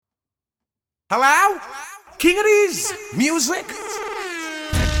Hello? King Addies, music.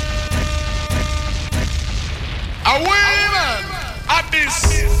 Away, man!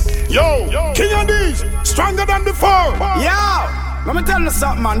 Addies! Yo, King Addies, stronger than before! Yo! Let me tell you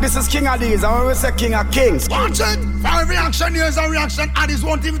something, man. This is King Addies. I always say King of Kings. Watch it! For reaction, here's a reaction. Addies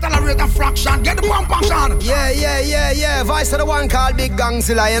won't even tolerate a fraction. Get the pump action! Yeah. Voice of the one called Big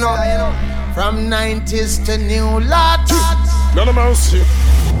Gangzilla, you know. From 90s to new lots. None of mercy.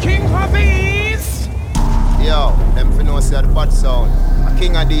 King Addies. Yo, them fi know say the bad sound. A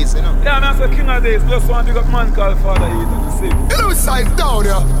King Addies, you know. Yeah, man, so King Addies. Just want to pick up man called Father Ethan to sing. You know, side down,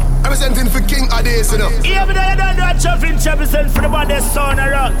 yeah. Representing for King Addies, you know. Yeah, but I don't do a chuffing represent for the baddest sound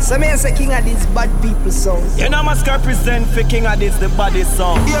around. So me say King Addies bad people sound. You know, must represent for King Addies the baddest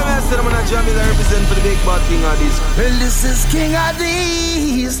sound. Yeah, man, say them on a jam is represent for the big bad King Addies. Well, this is King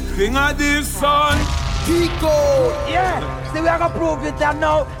Addies. King Addies, son. Pico. Yeah. See, we are gonna prove it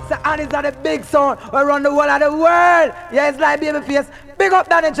now. So Addies are the big sound. We run the whole of the world. Yeah, it's like Babyface. Big up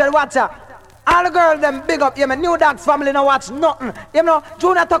Danny Trell, watch out. All the girls them big up. Yeah, my New Dogs family no watch nothing. You know,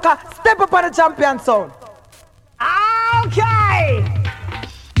 Junior Tucker, step up on the champion sound. Okay.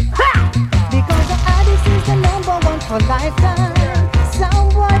 Ha! Because the Addies is the number one for lifetime.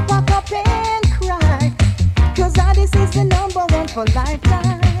 Someone walk up and cry. Cause Addies is the number one for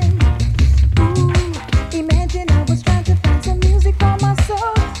lifetime. Ooh, imagine I was trying to find some music for my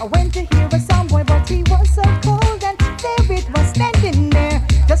soul. I went to hear a soundboy, but he was so cold. And there it was standing there,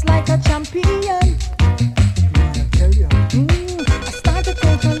 just like a champion. I started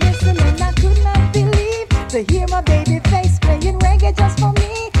to listen and I could not believe to hear my baby face playing reggae just for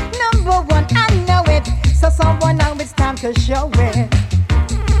me. Number one, I know it. So someone now it's time to show it.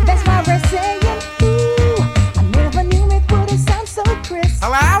 That's why we're saying, ooh, I never knew it would sound so crisp.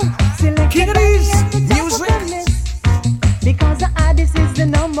 Hello? King Addies, music. Because the Addies is the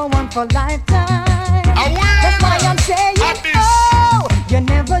number one for lifetime. That's why I'm saying, oh, you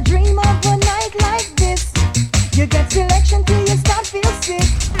never dream of a night like this. You get selection till you start feel sick.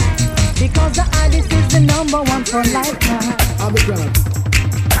 Because the Addies is the number one for lifetime.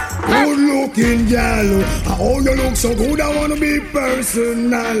 Good looking gal, how you look so good, I wanna be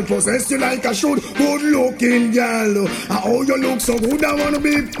personal. Possess you like I should. Good looking gal, how you look so good, I wanna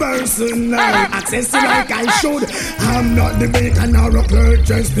be personal. Access you like I should. I'm not the bacon or a clerk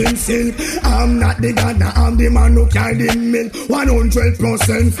dressed in silk. I'm not the god, I'm the man who carry the milk.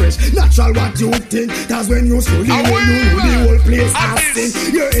 100% fresh, natural what you think. Cause when you slowly when you know the whole place I sing.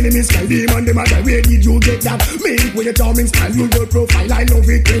 Your enemies can demon them, and where did you get that? Make with your charming style, you your profile, I love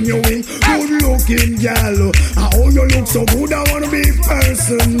it when you win. Good looking gal, how you look so good, I wanna be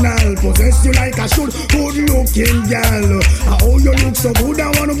personal. Possess you like I should. Good looking gal, how you look so good,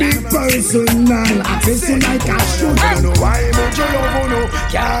 I wanna be personal. Access you like I should. I don't know why but you love no,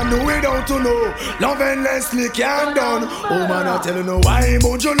 can't do without to know. Love endlessly can't done. Oh man, I tell you no why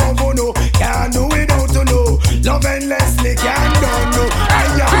but you love no, can't do without to know. Love endlessly can't done. No, I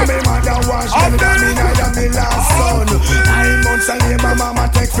am my mother wash me down, I am my last son. 9 months I hear my mama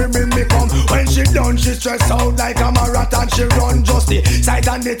text me bring me come. When she done, she stress out like a marathon. She run just the sight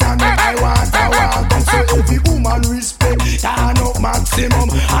and the time make I want. And so every woman respect, turn up maximum.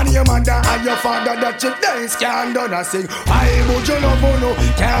 And your mother and your father that you dance can't done. I sing, why would you love no?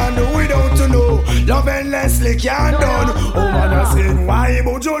 Can't do without to know. Love endlessly can't done. Oh man, I sing, why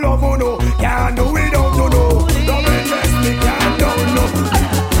would you love no? Can't do without to know. Love endlessly can't done. No.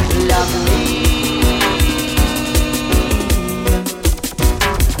 Love me.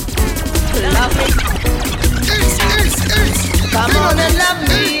 Love me. Come on and love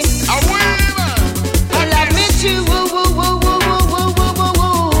me. Love me too.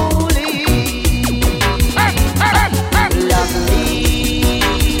 Love me.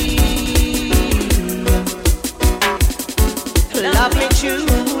 Love me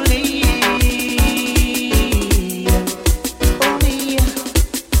truly.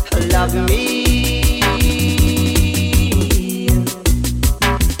 Love me.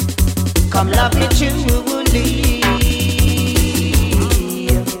 Come love me truly.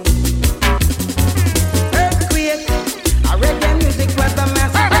 Earthquake, a reggae music was a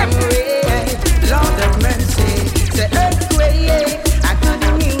massive memory. Lord of mercy, the earthquake, a good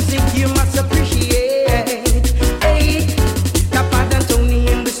music you must appreciate. Hey, Kappa and Tony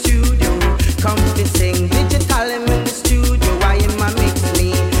in the studio, come to sing digital in the studio. I am my mix me,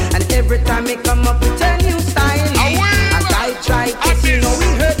 and every time I come up with a new style, as I try, guess you know we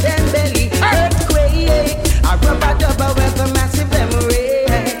hurt them belly. Earthquake, a rubber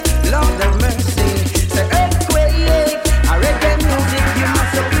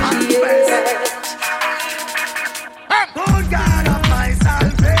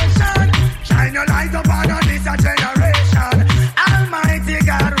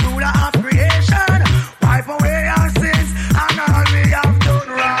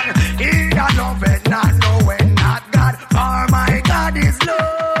is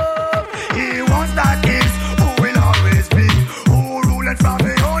love. He wants that is who will always be, who ruled from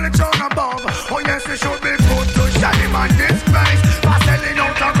the only throne above. Oh yes, it should be put to shame on this place. For selling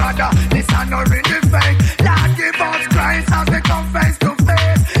out a brother, dishonoring the faith. Lord give us Christ as we come face to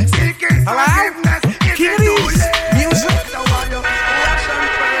face. Seeking forgiveness if it's too late. Music. So while you wash and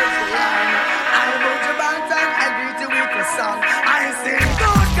praise the Lord, I move to bantam, I greet you with a song. I sing,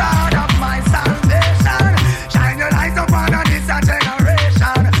 good God of my salvation, shine your light upon this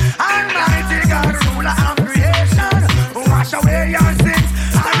generation. Almighty God, ruler of creation, wash away your sins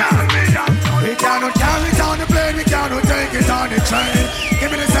and all me down. We cannot carry it on the plane, we cannot take it on the train.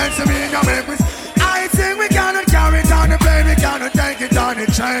 Give me the sense of me in your make. I sing, we cannot carry it on the plane, we cannot take it on the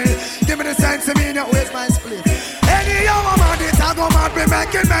train. Give me the sense of me in your waist, my split. Any young man, this I go mad, we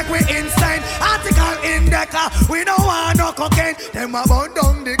make we insane. Article in the car, we don't want no cocaine. Them a burn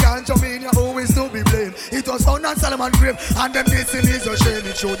down the ganja, mean you always to be blamed. It was found on Solomon grave, and them missing is a shame.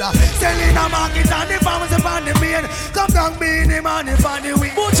 It should have selling a market and the farmers upon the main. Come down, being the money for the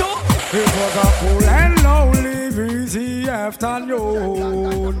wing. It was a cool and lonely busy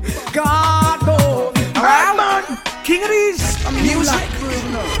afternoon. God knows. Alright, man. King Addies, music.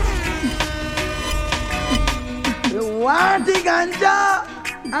 We want the ganja,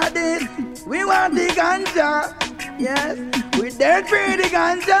 Addies. We want the ganja. Yes, we dead for the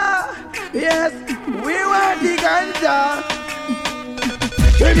ganja. Yes, we want the ganja.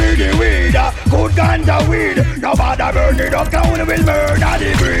 Give me the weed, good ganja weed. Nobody burn it up, down will murder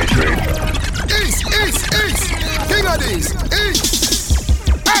the breed. East, King Addies, East.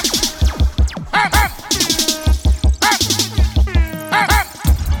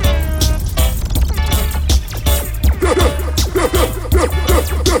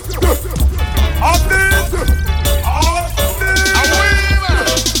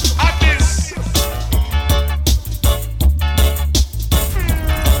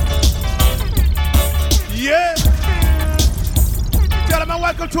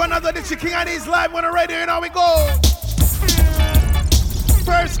 Welcome to another edition King Addies live on the radio, and now we go.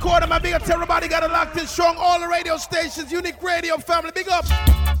 First quarter, my big up to everybody, got it locked in strong. All the radio stations, Unique Radio family, big up.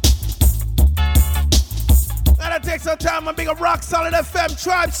 Gotta take some time, my big up Rock Solid FM,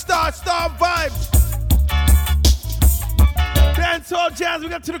 Tribe Star Vibes. Dancehall Jams, we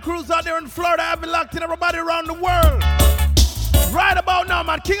got to the crews out there in Florida. I've been locked in everybody around the world. Right about now,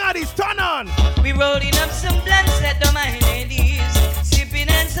 man, King Addies, turn on. We rolling up some blunts that don't mind ladies. Sipping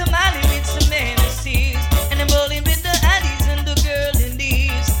and some Molly with some Hennessy's. And I'm rolling with the Addies and the girl in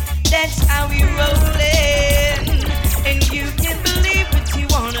these. That's how we rollin'. And you can believe what you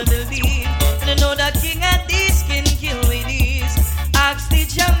wanna believe. And I know that King Addies can kill with these. Ask the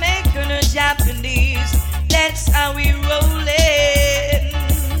Jamaican or Japanese. That's how we rollin'.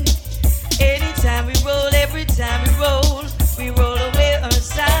 Anytime we roll, every time we roll away our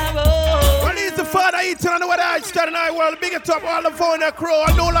sorrow. Release the father eating on the weather, I stand in our world. Big it up, all the phone and crew,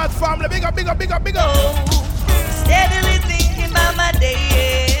 and no last family. Big up. Steadily thinking about my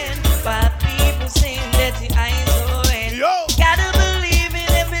day. Why people saying that the eyes are red. Yo. Gotta believe in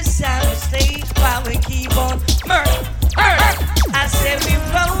every sound we slay. While we keep on murder. I said we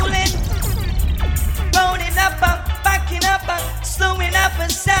rolling up, backing up, slowing up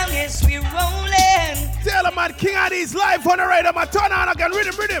and sound. Yes, we rolling. Tell them, man, King Addies live on the radio, man. Turn on again,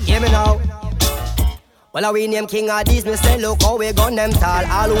 rhythm. Hear me now. Well, we name King Addies, me say look how we gun them tall.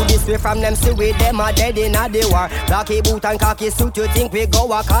 All who this way from them see we them are dead in the war. Blacky boot and khaki suit, you think we go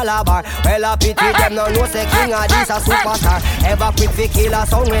a calabar? Well, I pity them no know say King Addies a superstar. Ever quit fi kill a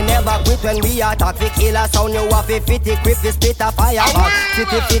sound, we never quit when we attack. Fi kill a sound, you have fi fit equip, fi spit a fire back.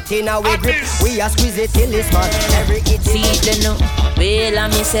 Fit in a we grip, we a squeeze it till it's man. Every it see the no. Well, I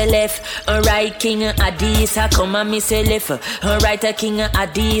me say left, right King Addies, come and me say left, right King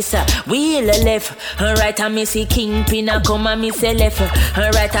Addies. Wheel left, right I me see Kingpin, come and me say left,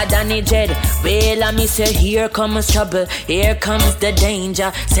 right Danny Jed. Well, I me say here comes trouble, here comes the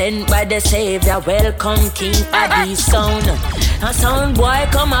danger, sent by the Savior. Welcome King Addies sound. A sound boy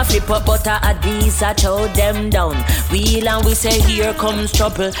come a flip up, but Addies I throw them down. Wheel and we say here comes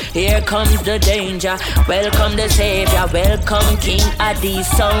trouble, here comes the danger. Welcome the Savior, welcome King Addies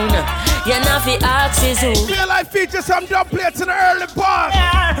sound. You know fi ask is who. Real life features some dub plates in the early part.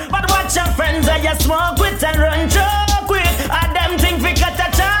 Yeah, but watch your friends that you smoke with and run so quick. And them think we got a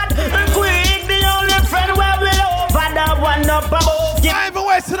chat quick. The only friend where we over the one up above. I ain't even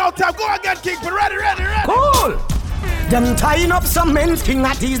wasting no time. Go again, Kingpin. Ready. Cool. Them tying up some men, King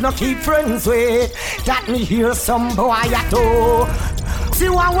Addies no keep friends with. That me hear some boy at all. See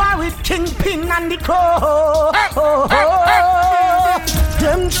one war with Kingpin and the Crow.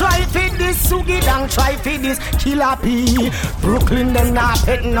 Them try fit this Sugi Dang, try fit this Killer P. Brooklyn them not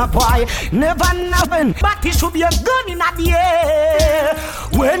petting up boy. Never nothing, but it should be a gun in the air.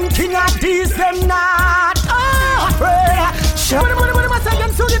 When King Addies them not afraid. Show me what's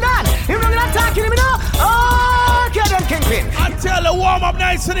against Sugi Dang. You're not talking to me now. Oh, get them Kingpin. I tell the warm up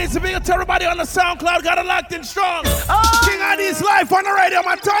nice and easy. Big up to everybody on the SoundCloud. Got it locked in strong. King Addies live on the radio,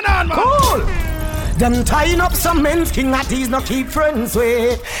 man. Turn on, man. Cool. Them tying up some men, King Addies no keep friends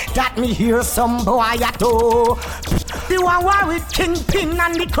with. That me hear some boy at all. The one war with Kingpin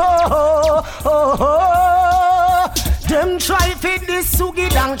and the Crow. Them try fit this Sugi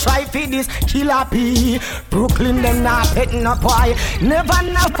Dang, try fit this Killer P. Brooklyn them not petting up boy. Never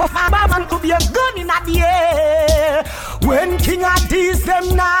know for a man to be a gun in the air. When King Addies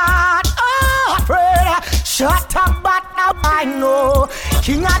them not afraid. Shut up, but now I know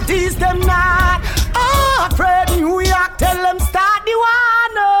King Addies them not afraid. New York tell them start the war.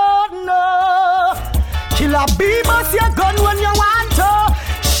 No. Killer B bust your gun when you want to.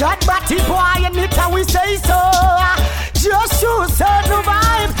 Shot batty boy and it how we say so. Just choose certain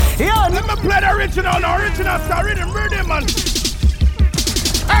vibe. Let me play the original style rhythm, man.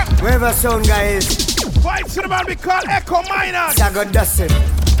 Wherever sound guys. Vibes to the man we call Echo Minor. Sago Dustin.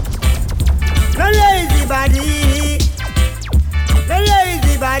 No lazy body.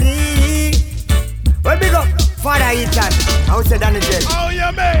 Well, big up Father Ethan. How said that again? Oh,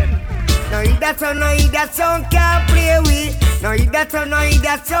 yeah, man. No, eat that song, can't play with. No, eat that song,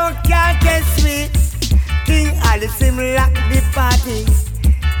 can't test me. King Addies him lock the party.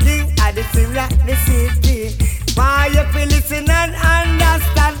 King Addies him lock the city. Why you feel listen and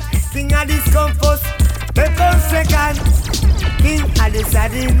understand? King Addies come first, they come second. King Addies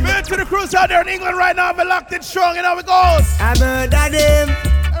had him. Man to the crews out there in England right now, we're locked in strong, and how it goes. I murdered him.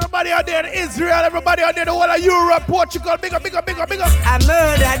 Everybody out there in Israel, everybody out there in the whole of Europe, Portugal, big up. I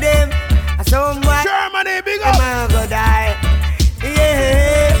murdered him. Somewhere Germany, big up. I'm gonna die.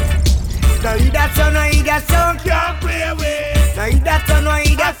 Yeah. No, eat that song, can't play with. No, eat that song,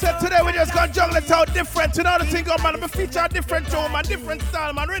 I said today we just gonna jungle it out different. You know the thing, man, I'm gonna feature a different tone, man, different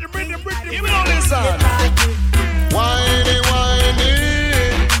style, man. Rhythm. Give me all this song. Whiny.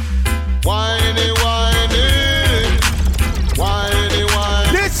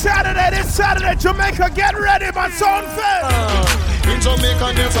 This Saturday, Jamaica, get ready, man. Sound fair. In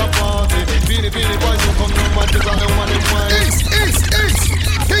Jamaica, there's a party. Beanie, boy, you come down, man, because I want it, boy. It's.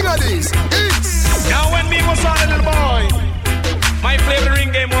 King Addies, it's. Now when me was on a little boy, my favorite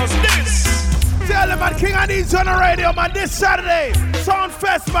ring game was this. Tell them, man, King Addies on the radio, man, this Saturday. Sound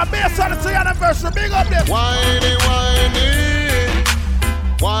Fest, man, based on the 3rd anniversary. Big up them. Whiny.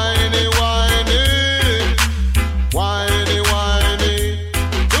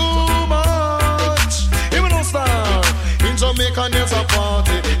 Too much. Even no star. In Jamaica, there's a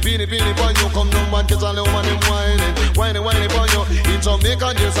party. Beanie, boy, you come down, man, because I know man, whiny, boy, you. In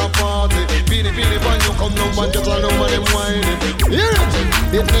Jamaica, there's a party. Beanie, boy, you come down, man, because I know man, whiny. Hear it.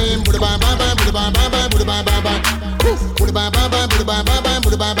 Big name, booty bye.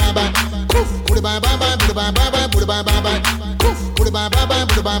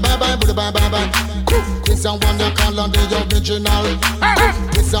 This one you call on the original.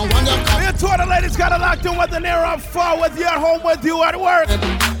 This one you call. We told the ladies got a locked in whether near or far, whether you're at home, whether you at work.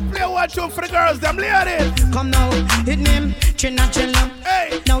 Play watch out for the girls, them ladies. Come now, hit name, chinna.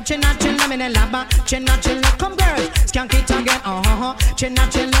 Hey. Now chinna in the laba, chinna. Come girls, skank it again, chinna.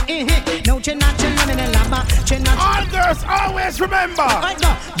 Now chinna in the laba, chinna. All girls always remember. Right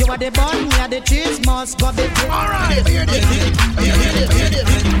now, you are the bun, we are the cheese, must go big. All right. Hear this.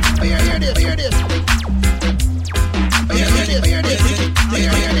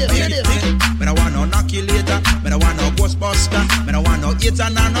 Me no want no knockulator, me no want no ghostbuster, me no want no hater,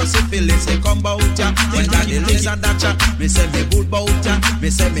 no syphilis. They come bout ya, when that the laser that ya. Me say me good bout ya, me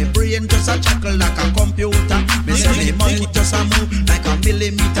say me brain just a chuckle like a computer. Me say me monkey just a move like a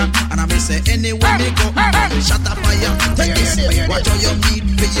millimeter, and I me say anywhere me go, shut up fire. Take this, what do you need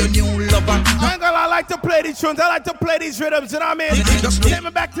for your new lover? I like to play these tunes, I like to play these rhythms, you know what I mean? Take me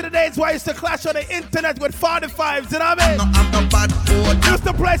back to the days where I used to clash on the internet with 45s, you know what I mean? I'm no bad boy. Used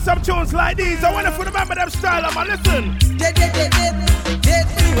to play some tunes like these. I wonder if you remember them style. I'ma listen. Dead to a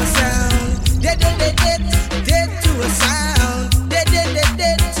sound. Dead to a sound. Dead.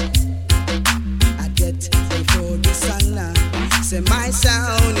 I get before the sun now. Say my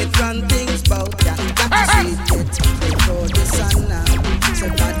sound, it run things bout that. Got to see it before the sun now.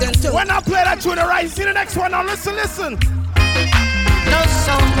 So when I play that tune, right? See the next one now. Listen. No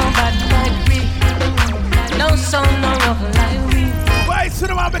sound, no bad like we. No sound, no rough like we. Right, so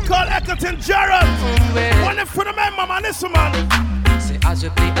the man we call Eckleton Jarrett. One if you remember, man, listen, man. Say As we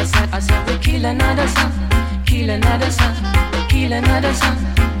play a song, I say we kill another song, kill another song, kill another song.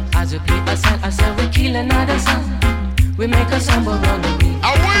 As we play a song, I say we kill another song. We make a song but run away.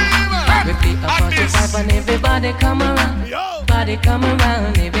 We play a 45 and everybody come around. Everybody come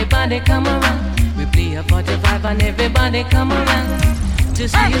around, everybody come around. We play a 45 and everybody come around to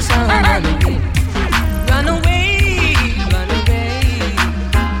see your song run away. Run away, run away.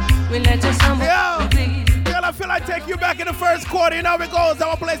 We let your song play. Girl, I feel like take you back in the first quarter. You know how it goes. I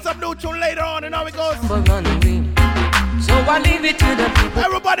will play some new tune later on. You know how it goes. But run away. So I leave it to the people.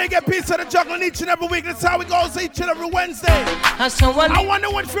 Everybody get piece of the juggling each and every week. That's how it goes each and every Wednesday. I wonder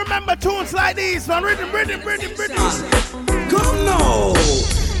if you remember tunes like these, man. Rhythm. Come now.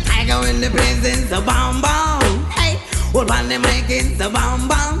 I go in the presence of bam bam. Hey, hold on the mic in the bam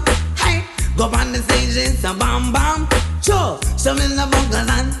bam. Hey, go on the stage in the bam bam. Sure, some in the bunkers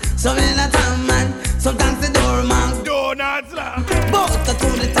and some in the town man. Sometimes the doorman. Donuts. Both the to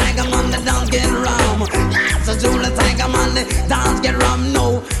the tiger man, the dance get rum. So to the tiger man, the dance get rum.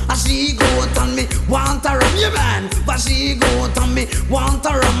 No, she go on me, want a rum, you man. But she go on me, want a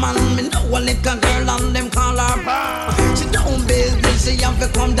rum, and me know a little girl and them call her. She don't business, she have to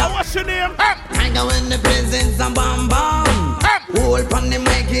come down. What's your name? Tiger in the presence and bam bam. Hold on the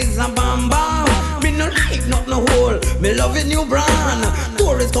mic is a bam bam. Me no like not no hole. Me loving you brand.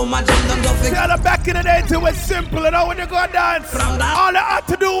 Tourists come and jump them off. Tell them back in the day it was simple, you know, when you go dance. All I had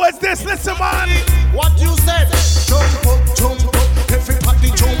to do was this, listen man. What you said? Jump up, everybody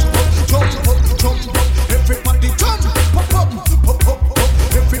jump up, everybody jump up,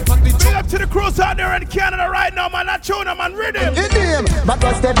 everybody jump. Big up to the crews out there in Canada right now, man. That tune, man, rhythm. Bad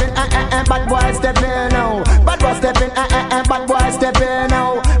boy step in, bad boy step in now. Bad boy step in, bad boy step in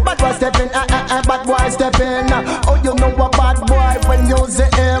now. Bad boy step in, bad boy step in. Oh, you know a bad boy when you see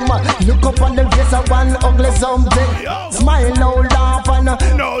him. Look up on the face of one ugly something. Smile now, laugh and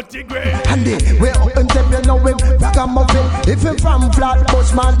no degree. And the way up and step, you know him, rock a muffin. If him from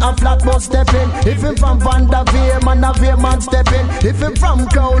Flatbush, man, a Flatbush step in. If him from Vanderveer, man, a Veer man step in. If him from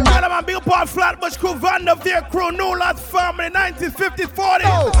Crown, man, big up on Flatbush crew, Vanderveer crew, New Lot family, 1950-40.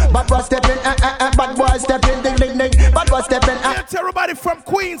 Oh, bad boy step in, bad boy step in, ding ding ding. Bad boy step in, It's everybody from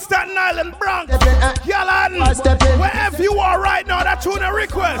Queens, Staten Island, Bronx, Yalan, wherever you are right now, that's who the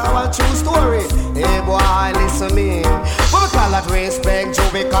request. Our true story. Hey boy, listen me. What we call that respect, Joe?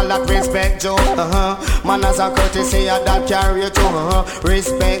 We call that respect, Joe. Man as a courtesy, that carry you too.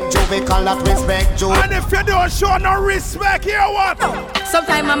 Respect, Joe. We call that respect, Joe. And if you don't show no respect, hear what?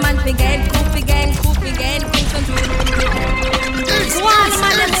 Sometimes a man begin, coop again. One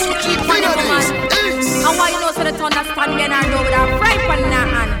man them who keep on the man. And why you know so they understand again and know with a fry pan in their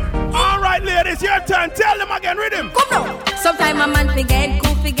hand. Alright ladies, your turn. Tell them again, rhythm. Come now. Sometimes a man begin,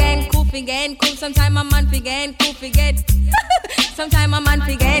 coop again. Sometimes a man begin, coop again. Sometimes a man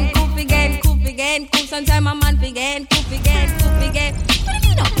begin, coop again. Sometimes a man begin, coop again.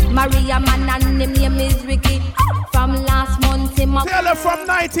 Maria man and him name is Ricky. From last month him up. Tell her from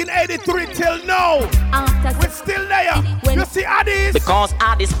 1983 till now. We're still there. You see Addies? Because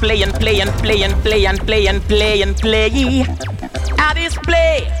Addies play. Addies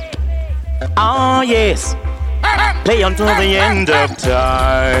play. Oh yes. Play until the end of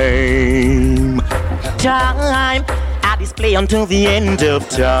time. Addies play until the end of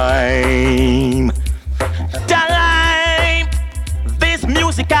time. This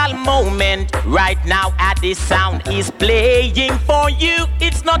musical moment right now Addies sound is playing for you.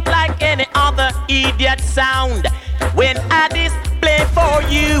 It's not like any other idiot sound. When Addies play for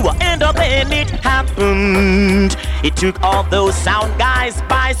you, and then it happened. It took all those sound guys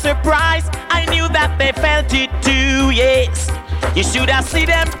by surprise. I knew that they felt it too, yes. You should have seen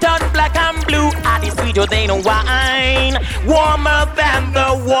them turn black and blue. Addies sweeter than wine, warmer than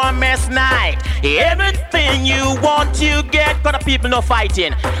the warmest night. Everything you want you get, got the people no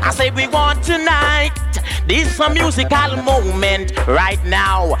fighting. I say we want tonight. This a musical moment right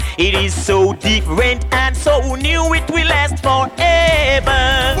now. It is so different and so new. It will last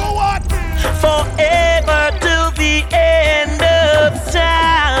forever. For what? Forever till the end of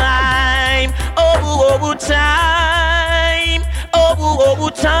time. Oh, time. Oh,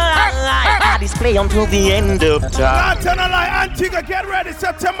 time. Addies play until the end of time. Not tell a lie, Antigua, get ready,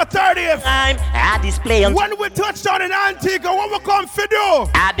 September 30th. Addies play until... When we touch down in Antigua, what we come for do?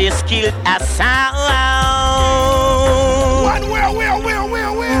 Addies killed a sound. Where?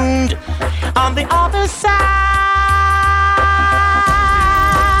 On the other side.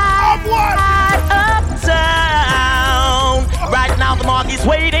 Of what? Uptown. Right now the mark is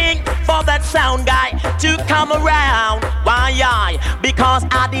waiting for that sound guy to come around. Why? Because cause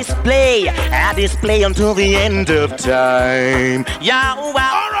I display until the end of time. Yeah,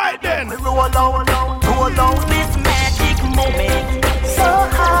 wow. Alright then. We roll down This magic moment. so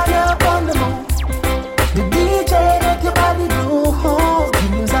high up on the moon. The DJ make your body move.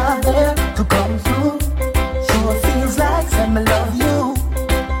 Dreams are there to come through. Sure feels like some love you.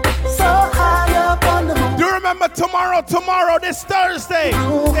 So high up on the moon. Do you remember tomorrow, this Thursday?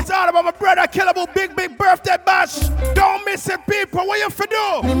 It's all about my brother Killable big birthday bash. Don't miss it, people. What you for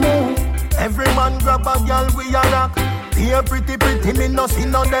do? Every man grab a girl we a rock. Here pretty, me no see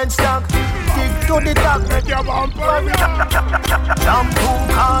no dead stock. Stick to the top, make your bumper. Shampoo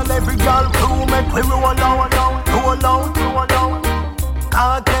call every girl crew, make we roll down.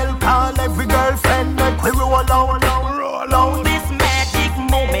 Cartel call every girlfriend, make we roll down. This magic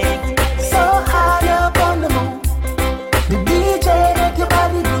moment. So high up on the moon. The DJ make your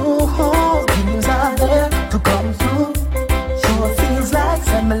body move. Dreams are there to come through. Sure feels like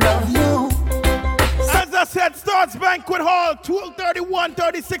some love you. As I said, starts Banquet Hall,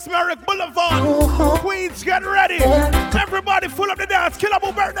 1231-36 Merrick Boulevard. Queens, get ready. Everybody full of the dance.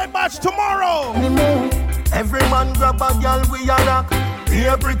 Killable birthday bash tomorrow. Every man grab a girl we a rock.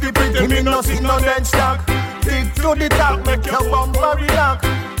 Here pretty, me no see no dead stock. Stick to the top, make your bumper relax.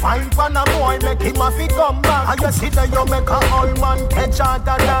 Fine pan a boy, make him a fi come back. And you see that you make a old man catch heart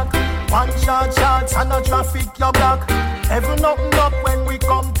attack. One shot shots and a traffic you block. Every nothing up when we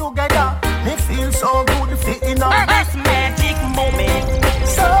come together. Me feel so good fitting up. This magic moment.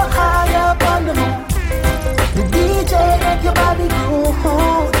 So high up on the moon. The DJ make your body move.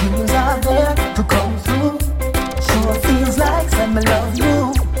 Dreams are there to come through. Sure feels like some love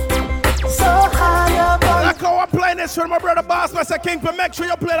you. So high up on like how I'm playing this for my brother Boss, Mr. Kingpin. Make sure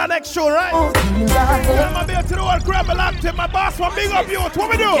you play that next tune, right? I'm gonna be able to the whole grab a locked. My boss one big up you. What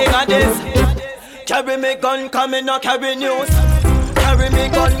we do? King Addies. Carry me gun, come in, no carry news. Carry me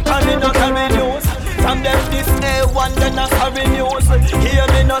gun, come in, no carry news. From them this A1, then I carry news. Hear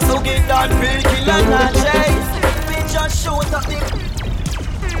me no so get that big kill and not chase. We just shoot up the.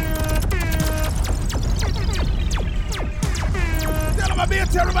 Tell them I be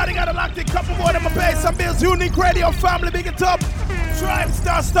it, everybody got a locked in. Couple more than my pay some bills. Unique Radio family, big it up. Tribe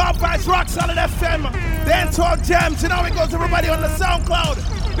Star Vibes, Rock Solid FM. Dance Hall Jams, you know it goes everybody on the SoundCloud.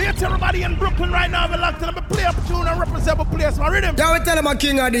 Be it everybody in Brooklyn right now. I'm locked in. I'm play up tune and represent my place, my rhythm. Yeah, we tell them a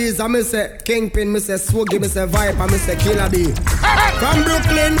King Addies. I miss a Kingpin, miss a Swoogie, miss a Vibe, I miss a Killer B. From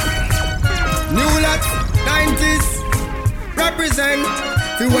Brooklyn, New Lot, 90s, represent.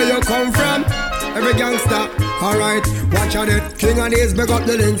 See where you come from, every gangster. Alright, watch out it. King Addies, big up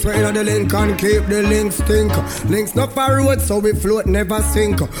the links. We're in the link and keep the links stink. Links not for road, so we float, never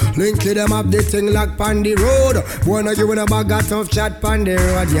sink. Link them up the thing like pan the road. Wanna give a bag of tough chat pan the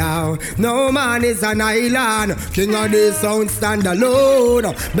road, yeah. No man is an island. King Addies sound stand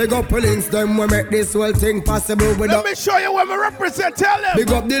alone. Big up the links, them we make this whole thing possible. Let me show you where we represent, tell them.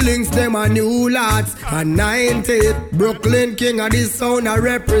 Big up the links, them a New Lots. And 90s, Brooklyn, King Addies sound I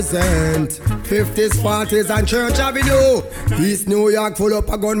represent. 50s, 40s and Church Avenue. East New York full up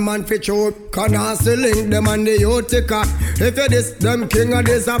a gunman for sure. Canasta link them and the Utica. If you this, them King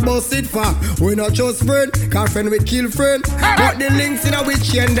Addies a bust it for. We not just friend, cause friend we kill friend. But the links in a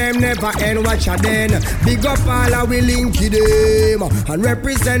which end them never end. Watch a then. Big up all a we linky them. And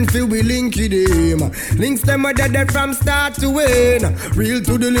represent feel we linky them. Links them are dead from start to end. Real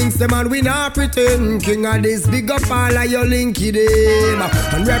to the links them and we not pretend. King Addies big up all a your linky them.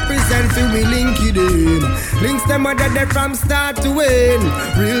 And represent feel we linky them. Links them are dead from start to end.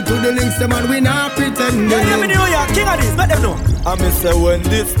 Real to the links them and we not pretend. Yeah, me New York, King Addies, let them know. I me say when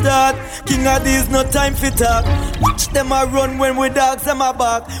this start, King Addies no time for talk. Watch them a run when we dogs them a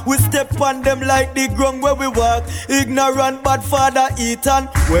back. We step on them like the ground where we walk. Ignorant bad father Ethan.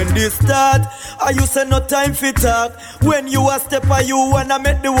 When this start, I you say no time for talk. When you a step on you wanna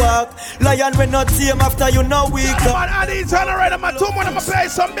make the walk. Lion when not see him after you know weak. Man, Addies turn around on my tomb when I'ma pay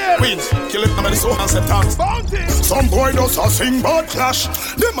some bills. Queens, kill it, I'm in the soul and set tax. Some boy does a sing but clash.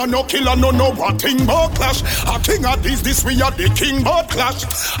 Them a no killer, no what thing but clash. A King Addies, this we are the king but clash.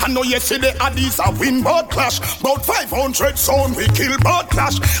 I know you see the Addies a win but clash. About 500 sound we kill but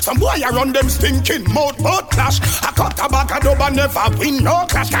clash. Some boy around them stinking mouth but clash. A cut a back a dub and never win no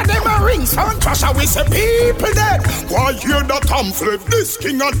clash. Cause them a ring sound clash and we say people dead. Why hear the pamphlet? This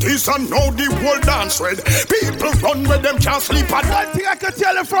King Addies and now the world dance red. People run with them can't sleep at one thing I can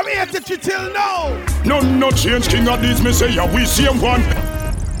tell you from 83 till now. No change, King Addies, me say, yeah, we see him one.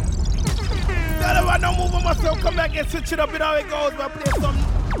 Tell them I don't move on myself, come back and switch it up, you know how it goes, but play some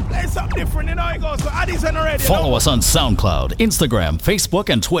Play something different, you know how it goes. So Addies on the radio. Follow us on SoundCloud, Instagram, Facebook,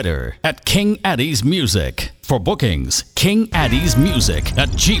 and Twitter at King Addies Music. For bookings,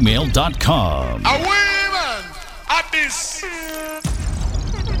 kingaddiesmusic@gmail.com. Away, man! Addies!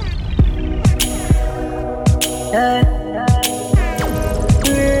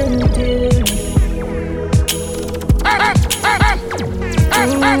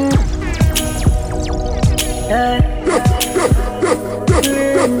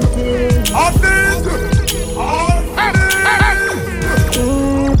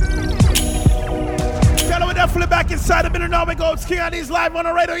 We're definitely back inside the minute now. We go King Addies live on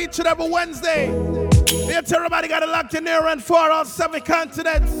the radio each and every Wednesday. Here to everybody got it locked in near and far on 7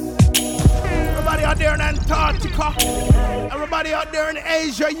 continents. Everybody out there in Antarctica. Everybody out there in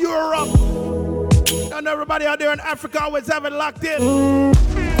Asia, Europe. And everybody out there in Africa always have it locked in.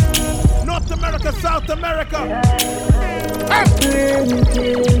 North America, South America. I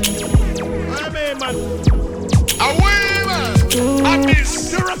mean, man. Away, man.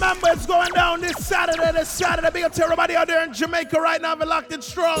 Addies. You remember it's going down this Saturday. Big up to everybody out there in Jamaica right now. We're locked in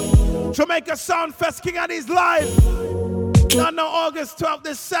strong. Jamaica Sound Fest, King Addies live. On August 12th,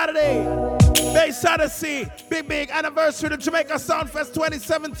 this Saturday. Bass Odyssey. Big anniversary of the Jamaica Sound Fest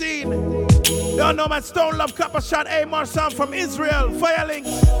 2017. Y'all know my Stone Love, Copper Shot, Amar Sound from Israel.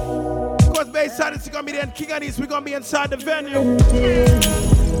 Firelinks. Of course, Bass Odyssey gonna be there in King Addies. We're gonna be inside the venue.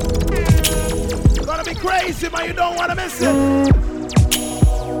 It's gonna be crazy, man. You don't wanna miss it.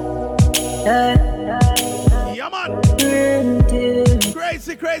 Yeah, man.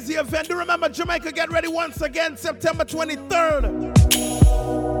 Crazy event. Do remember Jamaica Get Ready once again, September 23rd.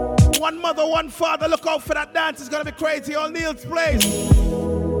 One mother, one father. Look out for that dance. It's gonna be crazy. All Neil's place.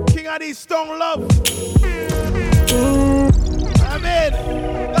 King Addies, Stone Love. I mean,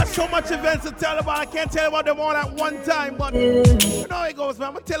 got so much events to tell about. I can't tell about them all at one time, but you know how it goes, man.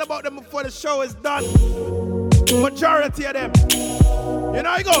 I'm gonna tell about them before the show is done. Majority of them. You know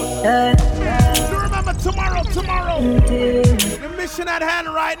how it goes. Do remember tomorrow. The mission at hand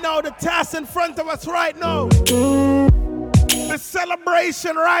right now. The task in front of us right now. The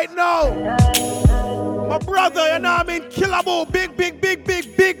celebration right now. My brother, you know what I mean? Killable, big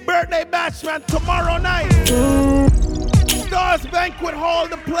birthday bash, man. Tomorrow night. Stars Banquet Hall,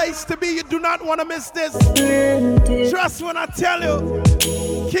 the place to be. You do not want to miss this. Trust when I tell you.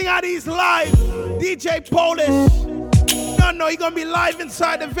 King Addies live. DJ Polish. No, you're going to be live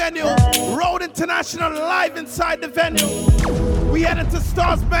inside the venue. Road International live inside the venue. We headed to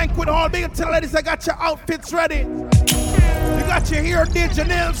Stars Banquet Hall. Big up to the ladies, I got your outfits ready. You got your hair did, your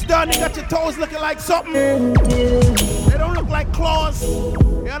nails done. You got your toes looking like something. They don't look like claws. You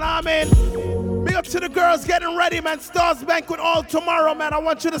know what I mean? Big up to the girls getting ready, man. Stars Banquet Hall tomorrow, man. I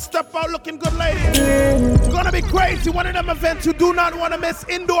want you to step out looking good, ladies. It's going to be crazy. One of them events you do not want to miss.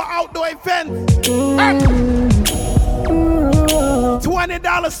 Indoor, outdoor events.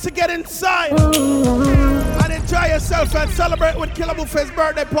 $20 to get inside and enjoy yourself and celebrate with Killer Buffet's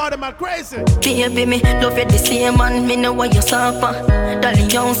birthday party, man. Crazy. Baby, me love you the same, man. Me know what you suffer. Dolly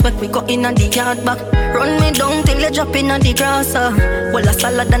Youngs, make we go in on the yard back. Run me down till you drop in on the grass. Well, a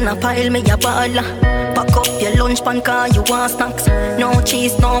salad and a pile, me a baller. Pack up your lunch pan, cause you want snacks. No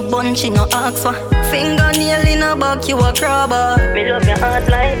cheese, no bun, she no ask for. Fingernail in a back, you a crabber. Me love your heart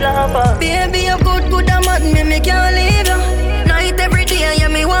like lava. Baby, you good, I'm mad, me can't leave you. Night every day, yeah,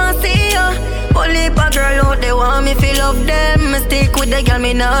 me want see ya. Only a girl out there want me feel love them. Me stick with the girl,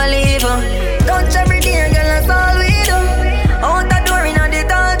 me not leave her. Touch every day, girl, that's all we do. Out the door, in the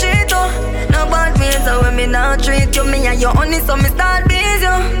tall street, no bad ways, so when me not treat you. Me and you only, so me start busy.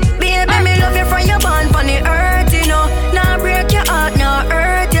 Baby, me love you from your bond from the earth, you know. Now break your heart, now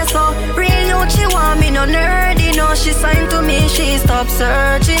hurt you so. Real youth, she want me no nerdy, no. She signed to me, she stop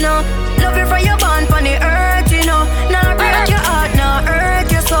searching, no. Love you from your bond from the earth, you know. Now break your heart, now hurt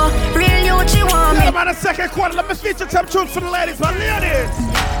you so. Real youth, she want me. About the second quarter, let me feature some tunes for the ladies, my ladies.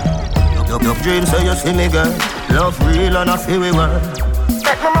 Your dreams say you see me, girl. Love real and I feel we work.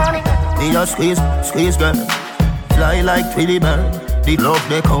 Take my money. Me a squeeze, girl. Fly like Twilly bird. The love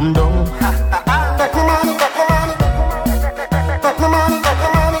they come down. Take my money, take my money. Take my money, take my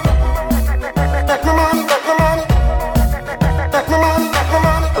money. Take my money, take my money. Take my money, take my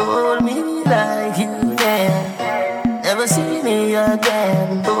money. Hold me like you can. Never see me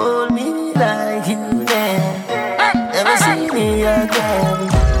again. Hold me like you can. Never see me again.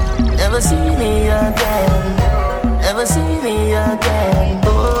 Never see me again. Never see me again.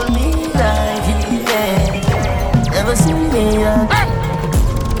 Hold me like you can. Never see me again.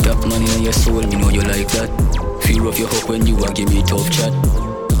 Got money on your soul, me know you like that. Feel rough your hook when you a give me tough chat.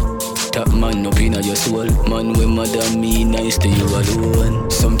 Top man up in your soul. Man when mother me nice to you alone.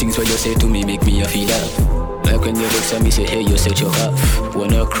 Some things what you say to me make me a feel laugh. Like when you look at me say hey you set your half.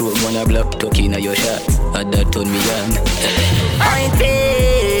 Wanna crow, wanna block, talking at your shot. And that turn me on. Point fade.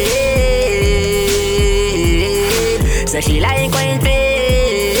 Say she like point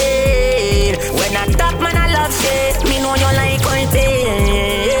fade. When I talk man I love shit. Me know you like point fade.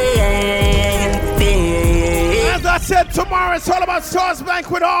 As I said, tomorrow it's all about Stars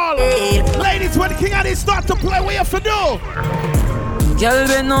Banquet Hall. Ladies, when the King Addies start to play, what you have to do? Girl,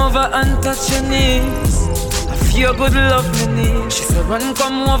 bend over and touch your knees. I feel good love me need. She said, run,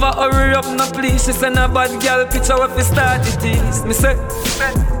 come over, hurry up, no please. She said, no bad girl, picture what we start it is. Me say,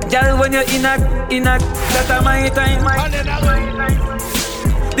 girl, when you're in a, that a my time.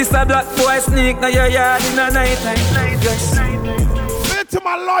 This a black boy sneak, now you're yard in a night time. Yes. To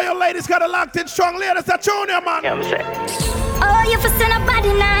my loyal ladies, got a locked in strong ladies, that's Junior, man. Yeah, I'm saying. Oh, you for send a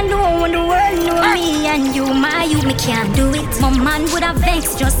body now, know when the world know me and you, my you, me can't do it. My man would have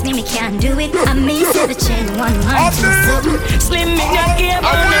vexed, just me can't do it. I may say the chain, one man, Slim in your gear,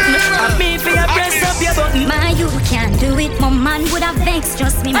 I me for your press up your button. My you can't do it. My man would have vexed,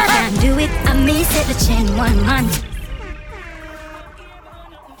 just me can't do it. I may say the chain, one man.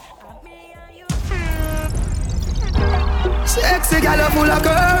 Sexy gal full of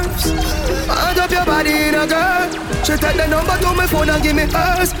curves. Hand up your body in a girl. She take the number to my phone and give me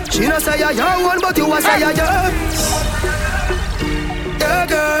hers. She not say you're your one, but you a say you're yours. Yeah,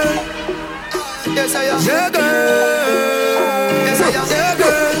 girl. Yes, I am. Yeah, girl. Yes, I am. Yeah,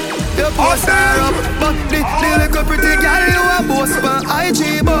 girl. You post her up, but the little pretty girl you a post on IG,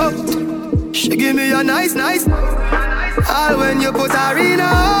 but she give me a nice. All when you put her in a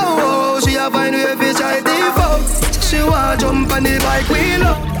house, she a find way if you try to fuck. She want jump on the bike wheel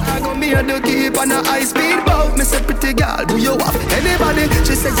up. I gon' be here to keep on a high speed boat. Me say pretty girl, do you have anybody?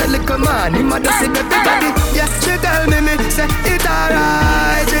 She says a little man, he mother say baby daddy. Yeah, she tell me say it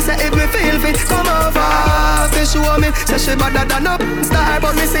alright. She say if me feel fit, come over. She show me, say she better than a star.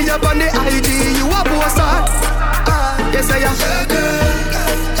 But me see you on the IG, you a poster. Yes I am.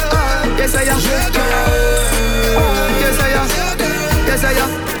 Yes I am. Yes I am. Yes I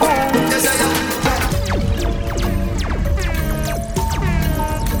am. Yes I am.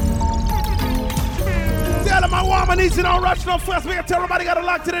 Tell them I want my needs to don't rush no first. We can tell everybody got it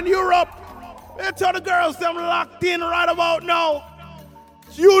locked in Europe. We can tell the girls them locked in right about now.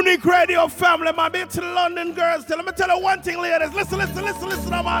 It's Unique Radio family, man. Be to the London girls. Let me tell you one thing, ladies. Listen,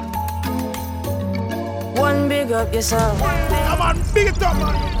 man. One big up yourself. Come on, big it up,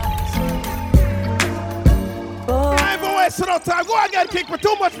 man. Oh. I ain't even wasting no time. Go again, kick for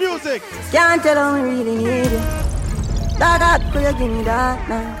too much music. Can't tell how me really need you. That could you give me that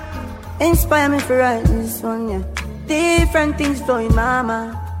now? Inspire me for write this one, yeah. Different things flowing my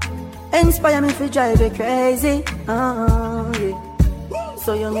mind. Inspire me for drive you crazy, yeah.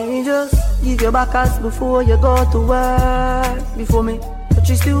 So you may just give your back us before you go to work. Before me touch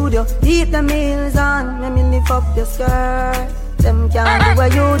your studio, keep the meals on. Let me lift up your skirt. Them can't do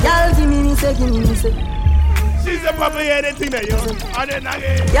what you, y'all give me say. She's a puppy anything that you and then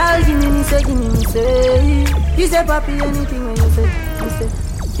again. Y'all give me say. You say papi anything when you say.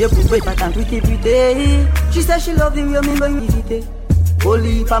 You put better than pretty. She said she love the way me going with it.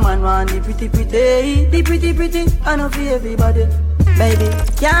 Only if a man want the pretty. The pretty, I know for everybody. Baby,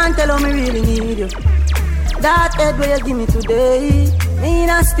 can't tell how me really need you. That head where you give me today. Me in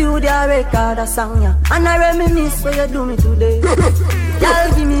a studio record a song, yeah. And I reminisce what you do me today. Y'all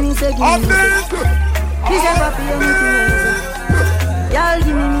give me say. She say papi anything when you say. Y'all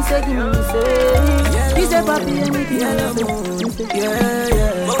give me say. She say papi anything when you say. Yeah.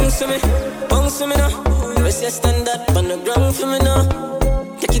 Bounce to me now. Rest your stand up on the ground for me now.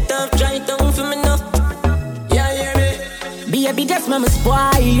 Take it off, try it down for me now. Yeah, me. Baby, just mama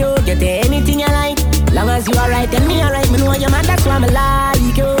spoil you. Get anything you like. Long as you alright and me alright. Me know you're mad, that's why me like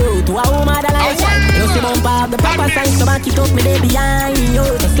you. To a woman that likes you. You see bump up the proper sign. So back it up me there behind you.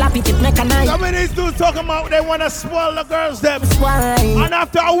 To slap it make a night. Some of these dudes talking about they want to spoil the girls them. And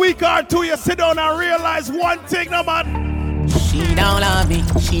after a week or two you sit down and realize one thing, no man. She don't love me,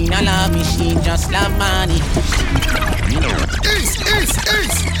 she don't love me, she just love money. Ace,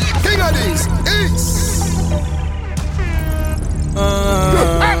 King Addies, Ace.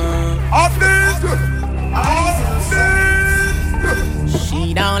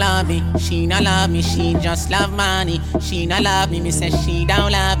 She don't love me, she don't love me, she just love money. She don't love me say she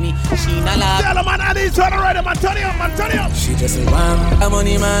don't love me, she don't love me. Tell them man, Addies, turn around, man, turn it up. She just say, I'm a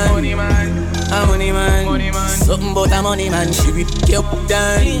money man, I'm a money man. Something about a money man, she will get up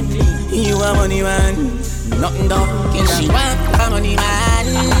down. You a money man, nothing done. She want a money man,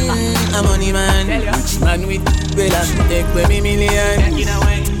 a money man. Rich man with well, she take away me millions,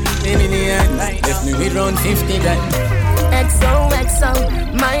 me millions. Left me with round 50 grand. XOXO,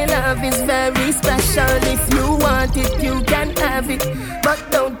 my love is very special. If you want it, you can have it, but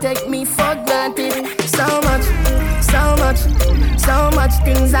don't take me for granted. So much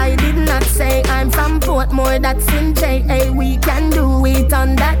things I did not say. I'm from Portmore, that's in JA. We can do it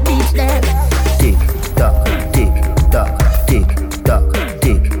on that beach there. Tick tock, tick tock, tick tock,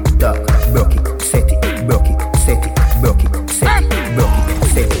 tick tock. Broke it, set it, broke it, set it, broke it, set it, broke it,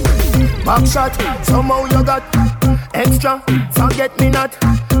 set it. Back shot, somehow you got extra, forget me not.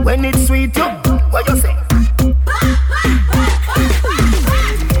 When it's sweet, you, what you say?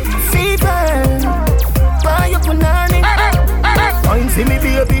 Fever, buy your punani. Fine, see me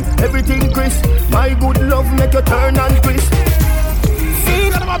baby, everything crisp. My good love make you turn and crisp.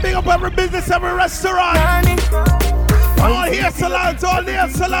 Fever, I'm big up every business, every restaurant. All hair salons, all nail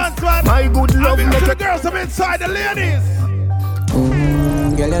salons, man. My good love make make the girls up inside, the ladies.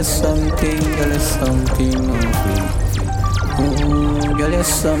 Girl, there's something, ooh, girl, there's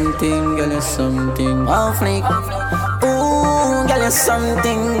something, off fleek. Ooh, girl, there's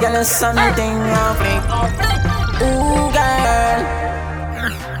something, off fleek. Ooh, girl,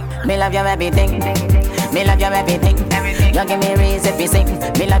 me love your everything, me love your everything. You give me reason to sing,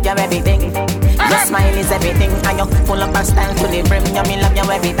 me love your everything. Your smile is everything, and you full of style to the brim. You me love you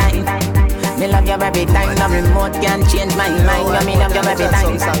every time. Me love you every time, no remote can change my mind. You me love you every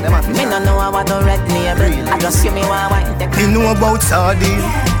time. Me no know what to red label, I just give me one wine. Me know about sardine,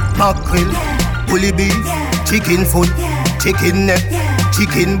 mackerel, bully beef, chicken foot, chicken neck,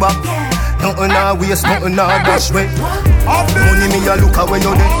 chicken back. Nothing a waste, nothing a dash way. Money me a look away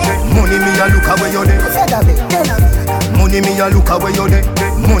you there. Money me a look away you there. Money me a look away you there.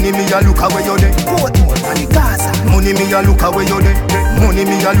 Money me a look away you there. Money me a look away you there. Money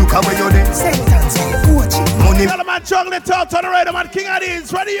me a look away you there. Money. Tell man juggle it out on the radio, man. King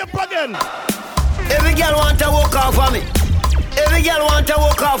Addies, ready up again. Every girl want to walk off of me. Every girl want to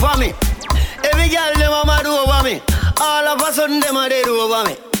walk off of me. Every girl them a mad over me. All of a sudden them a dead over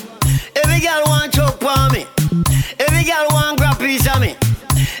me. Every girl want choke for me. Every girl want grab piece of me.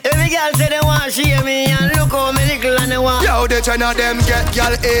 Every girl say they want share me and look how me little and they want. Yo, they tryna them get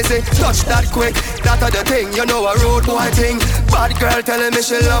girl easy. Touch that quick, that a the thing. You know a road boy thing. Bad girl telling me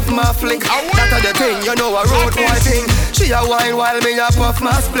she love my flick. That a the thing, you know a road boy thing. She a wine while me a puff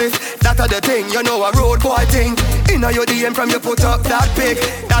my spliff. That a the thing, you know a road boy thing. Inna your DM from you put up that pic.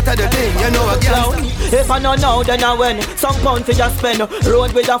 That a the thing, you know a girl. If I know now, then I win. Some pound for just spend.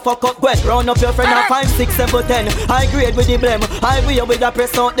 Road with a fuck up Gwen. Round up your friend at 5, 6, 7, 10. I grade with the blame. I wear with the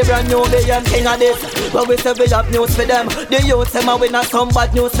press out the brand new billion King Addies. But we say we have news for them. The youth say we not some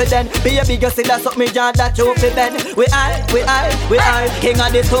bad news for them. Be a bigger see that's up me jar that you fi bend. We are King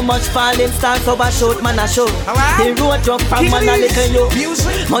Addies. Too much falling stars overshoot man a show. The road drop from man a little you.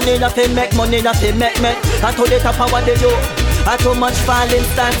 Money nothing make, money nothing make. I told it up what they do. I too much falling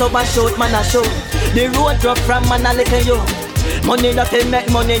stars overshoot man a show. The road drop from man a little you. Money nothing make,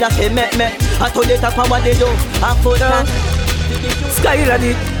 money nothing make. I told it up what they do. I put that. Style of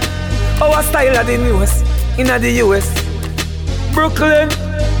it, our style of the newest inna the US, Brooklyn.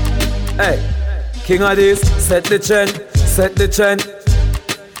 Hey, King Addies, set the trend.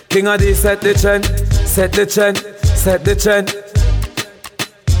 King Addies, set the trend.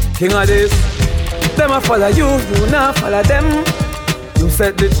 King Addies, them a follow you, you not follow them. You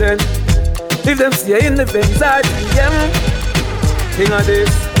set the trend. If them see you in the Benz or DM. King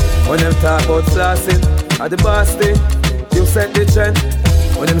Addies, when them talk about flossing at the boss thing. You set the trend.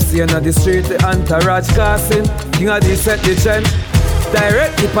 When them see you on the street, the entourage casting. King Addies set the trend.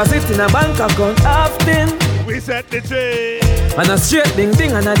 Direct deposit in a bank account often. We set the trend. And a straight ding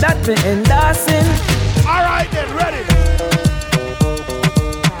ding and a that me endorsing. Alright then, ready.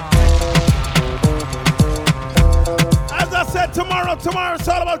 As I said, tomorrow it's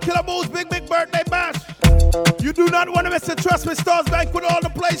all about Killer Boo's big birthday bash. You do not want to miss it. Trust me, Stars Bank with all the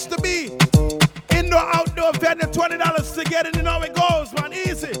place to be. Indoor, outdoor venue, $20 to get in, you know how it goes, man,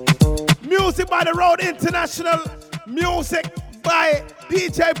 easy. Music by The Road International, music by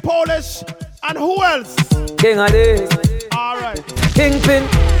DJ Polish, and who else? King Addies. Alright. Kingpin,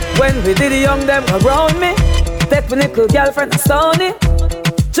 when we did the young them around me. Take my little girlfriend and Sony.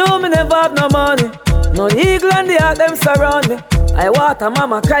 Joe me never have no money. No eagle and the heart them surround me. I water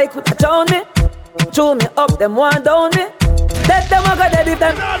mama cry could have drown me. Chew me up them one down me. Let them a go dead if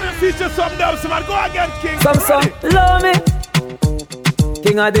them. Now them feature some dubs, man. Go again, King. Some love me.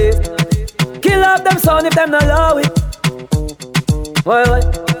 King Addies. Kill up them son if them not love it. Why?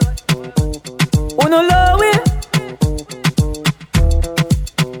 Who no love it.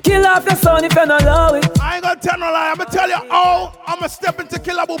 Kill off the sun if you no love it. I ain't gonna tell no lie. I'm gonna tell you how I'm gonna step into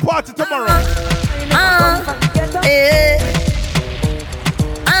Killaboo party tomorrow.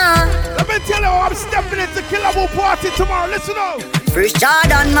 Let me tell you how I'm stepping into Killaboo party tomorrow. Listen up. First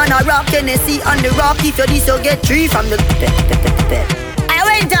Jordan, man, I rock Tennessee on the rock. If you this, you'll get 3 from the I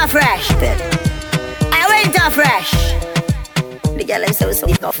went off fresh. I went off fresh. The girl is so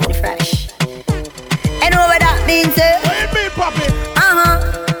off the fresh. And what that means, eh? What it mean, Poppy?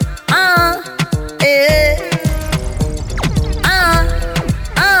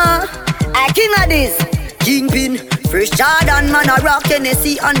 I king of this. Kingpin. First Jordan, man, I rock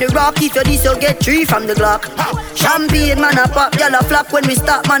Tennessee on the rock. If you this, you'll get 3 from the Glock. Champagne, man, I pop, y'all a flop. When we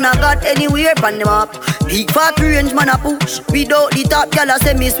stop, man, I got anywhere pan them up. Big fat range, man, I push. Without the top, y'all a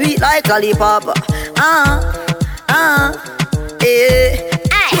say me sweet like lollipop.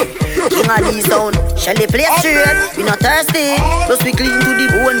 King of the sound, Shelly play straight. We not thirsty, plus we clean to the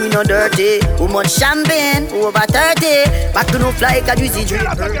bone, we not dirty. Too much champagne, over 30. Back to no fly, cause you see drink.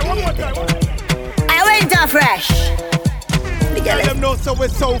 I went off fresh. Tell them no, so we're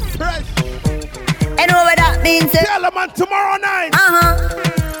so fresh. And what that means? Tell them on tomorrow night.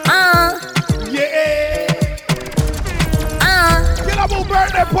 Yeah. Killaboo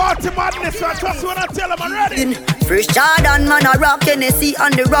birthday party madness. So I trust when I tell them I'm ready. First Jordan, man, I rock Tennessee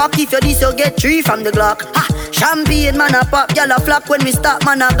on the rock. If you this, you'll get 3 from the Glock. Champagne, man, I pop, y'all a flop. When we stop,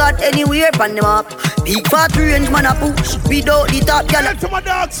 man, I got anywhere pan them up. Big fat range, man, I push. Without the top, y'all a... To my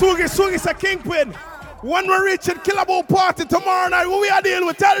dog, Swoogy's a kingpin. When we reach at Killaboo party tomorrow night, what we are dealing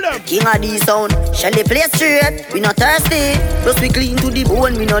with? Tell them. King of the sound, Shelly play straight. We not thirsty, plus we clean to the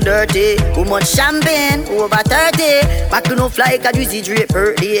bone, we not dirty. Too much champagne, over 30. Back to no fly, cause you see drip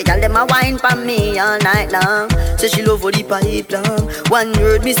per day. Girl, them a wine for me all night long. Say she love for the pipe long. One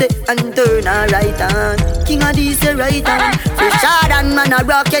word me say, and turn her right on. King of the say right on. First Jordan, man, I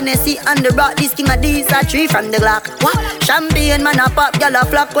rock Tennessee and the rock. This King of these a 3 from the Glock. What? Champagne, man, I pop, y'all a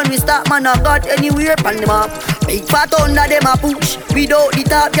flop. When we stop, man, I got anywhere pan them up. Big fat under them a push. Without the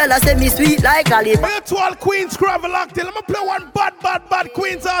top, y'all a say me sweet like lollipop. We're to all Queens Gravel locked in. Let me play one bad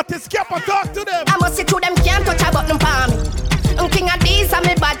Queens artist. Keep on talk to them. I must see to them can't touch a button for me. King of these and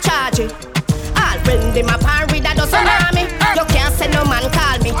me bad charge. All friend them a party that doesn't know me. You can't say no man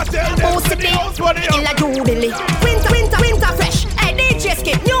call me. OCD, illa jubilee. Winter fresh. Hey DJ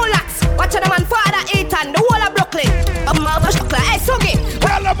Skip, new locks. Watch the man father Ethan, the whole of Brooklyn. Mother chocolate, hey Sugi.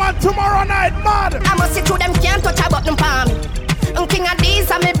 Tell them on tomorrow night, mad. I must see to them can't touch a button for me. King of these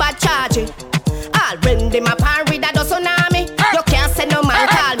and me bad charge. All friend them a party that doesn't know me. You can't say no man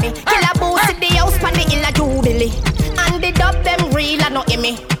call me. Killaboo see the house pan the illa jubilee. And the dub them real and not in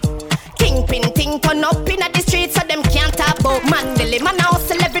me. Kingpin thing turn up in the street so them can't talk about Mandela. Man I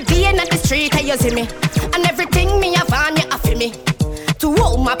hustle every day in the street, you see me. And everything me have on you after me. To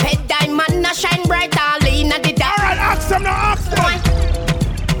hold my pet diamond a shine bright all in the dark. Alright, ask them now, ask them.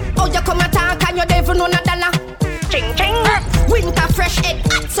 Oh, you come attack and you devil know a dollar. Ching ching. Winter fresh head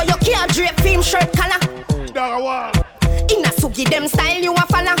hot so you can't drape film shirt color. In a sugi them style you a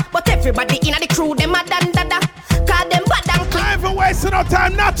follow. But everybody in the crew them a dan dada. Call them bad and clean. I ain't wasting no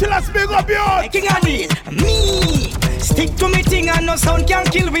time, naturally big up you. King of these, me. Stick to me thing and no sound can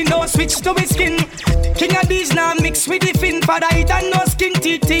kill we no switch to me skin. King of these now mix with the fin. Father it and no skin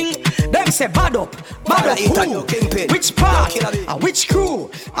teeth thing. Them say bad up who? Which part? Which crew?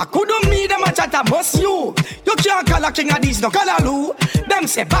 I couldn't meet them a chat must you. You can't call a king of these no call a Lou. Them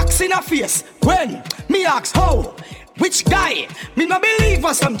say box in a face. When? Me ask how? Which guy? Me no believe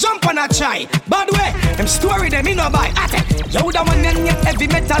us some jump on a try. Bad way, them story them me no buy. Yo the one and yet heavy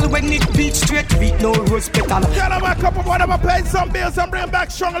metal when it beat straight beat no rose petal. Tell them a couple more, them a play some bills and bring back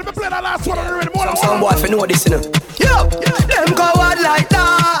strong. Let me play the last one on the rhythm. Some boy if you know this, you know. Yo, them go out like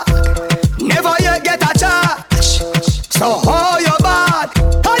that. Never yet get a charge. So how you bad?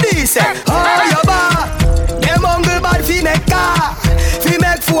 Addies say, how you bad? Them hungry bad fi make car, fi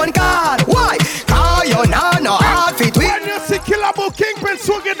make phone call. Why? Cause you no hard fit with. When you see Killaboo Kingpin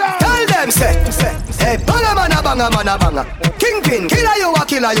swing it down. Tell them say, hey banga banga. Kingpin, killer you a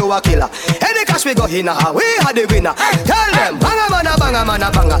killer. Any cash we go in we are the winner. Tell them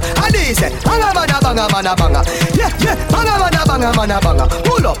banga. Addies say banga. Yeah, banga.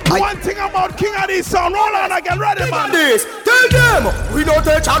 Pull up. One thing about King of these sound, roll on and get ready, man. This, tell them we don't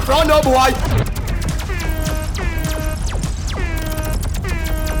take chat from no boy.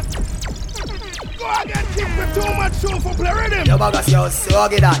 Go again, Kingpin, too much show for play rhythm. Your bagas your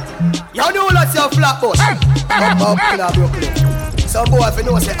swaggy that. You know that's your flat bush. Up in a Brooklyn. Some boy if you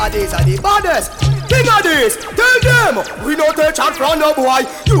know say Addies are the baddest. King Addies, tell them we no take chat from no boy.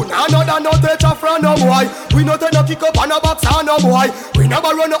 You nah know that no take chat from no boy. We no take no kick up on a box on no boy. We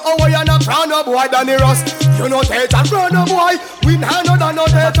never run away and a crown no boy. Danny Ross, you no take chat from no boy. We nah know that no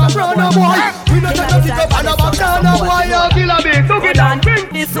take chat from no boy. We no take no kick up on a box on no boy. You kill a big, took it down, bring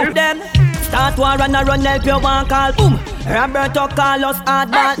this up them. Start war and a run help you one call. Boom. Roberto Carlos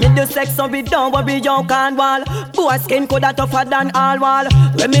hardball. Need the sex so we don't worry you can't wall. Boy skin coulda tougher than all wall.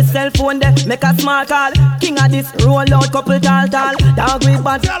 When me cell phone there make a small call. King Addies roll out couple tall. Dog with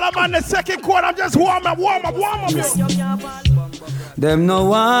bad. Tell them on the second quarter I'm just warm up. Them no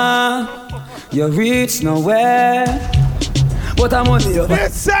one, you reach nowhere. But I'm on the other.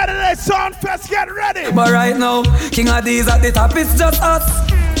 This Saturday Soundfest, get ready. But right now, King Addies at the top, it's just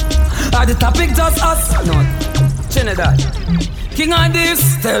us. At the topic just us. No, Trinidad. King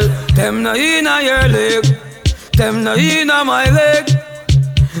Addies, tell them no inna your leg. Them no inna my leg.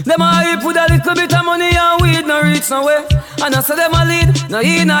 Them a hype with a little bit of money and weed no reach nowhere. And I say them a lead, no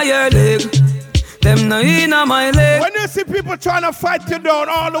inna your leg. Them no inna my leg. When you see people trying to fight you down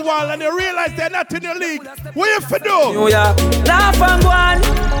all the while and you realize they're not in your league, what you for do? Oh yeah, laugh and go on.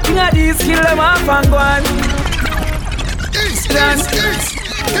 King Addies kill them off and go on.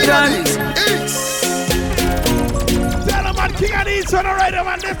 King King Addies on the radio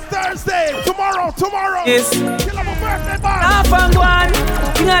on this Thursday. Tomorrow. Yes. Kill them a birthday bar. Half and go on.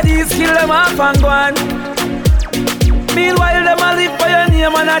 King Addies kill them half and go on. Meanwhile them a live for your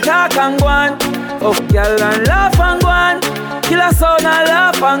name and attack and go on. Oh, girl and laugh and go on. Kill a sound and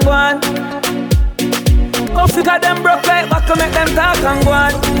laugh and go on. Go figure them broke like back to make them talk and go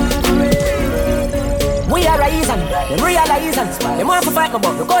on. We are rising, them realizing. Them want to fight me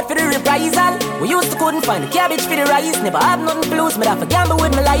but look out for the reprisal. We used to couldn't find the cabbage for the rice. Never have nothing to lose, me have to gamble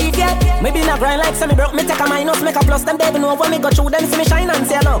with my life, yeah. Maybe not grind like some broke, me take a minus, make a plus. Them they know when me go through them, see me shine and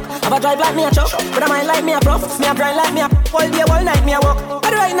say look. Have a drive like me a truck, but I mind like me a prof. Me a grind like me a all day, all night me a walk.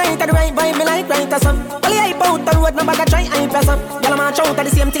 At the right night, at the right vibe, me like right as sun. Only I out the road, nobody try, I press up. Y'all man shout at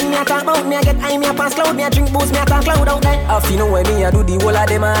the same thing, me a talk about. Me a get high, me a pass cloud, me a drink booze, me a talk cloud out there. If you know when me a do the whole of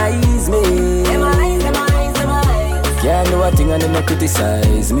them eyes me. Them eyes. Can't do a thing and them no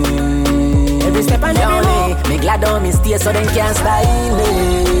criticize me. Every step and every move. Me glad on me stay so them can't style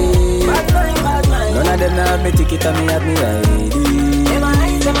me. Bad mind. None of them have me ticket and me have me ID. Them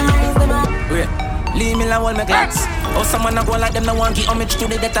eyes. Wait, leave me alone, my glass. Oh, someone a go like them, no one give homage to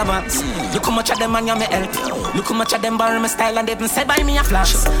the data box. Look how much of them and you me help. Look how much of them borrow my style and they didn't say buy me a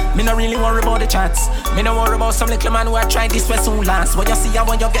flash. Me no really worry about the chats. Me no worry about some little man who I tried this way soon last. But you see how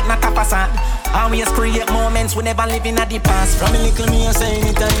when you get not a facade. Always create moments we never living at the past. From a little me I say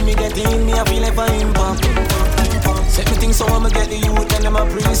anytime me get in, me I feel like for impact. Set me things so I'ma get the youth and them a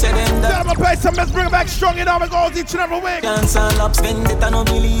pre-set them that. Tell them a pay some, let's bring it back strong in our goals each and every week. Dance and lap, spend it, I don't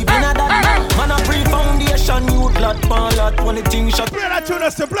believe in that. Man a pre-foundation, youth lot, pan lot, when the thing shot. Play that tune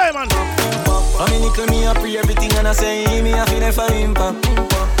us to play, man. From a little me I pre everything and I say me I feel like for impact.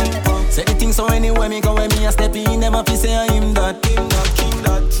 Set the things so anywhere me go when me a step in, them a fi say I him that.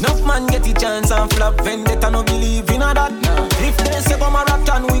 Enough man get the chance and flop, vendetta no believe in a that. If they say go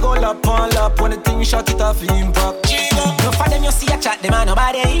marathon, we go lap on lap. When the thing shot it off impact. Enough of them you see a chat, them a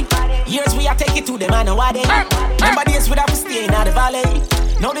nobody. Years we a take it to them a nobody. Remember days we have to stay in the valley.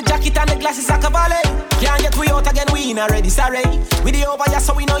 Now the jacket and the glasses like a valet. Can't get we out again, we in already, sorry. We the over here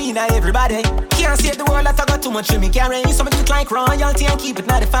so we know in everybody. Can't save the world that I got too much to me carry. So me do it like royalty and keep it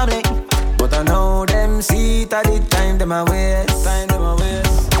not the family. But I know them see it at the time them a waste. I know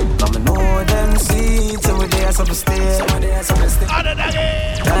them see it, so we there so we stay. Time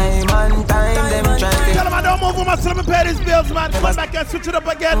and time them try to. Tell them I don't move, man, so let me pay these bills, man. Come back and switch it up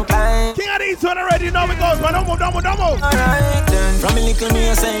again. King Addies on already, you know it goes, man. Don't move. Alright then. From me little me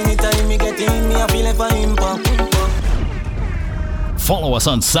I say anytime me get in, me I feel like for impact. Follow us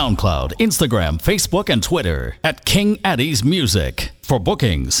on SoundCloud, Instagram, Facebook, and Twitter at King Addies Music. For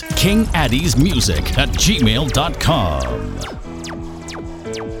bookings, kingaddiesmusic@gmail.com.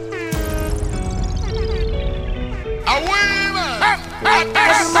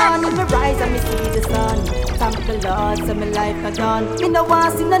 Every morning me rise and me see the sun. Thank the Lord, so my life a done. Me no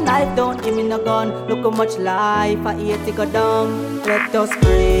want see no knife, don't give me no gun. Look how much life I hate to go down. Let us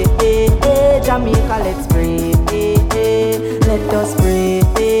pray, Jamaica, let's pray, let us pray,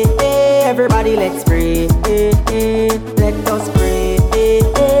 everybody let's pray, let us pray,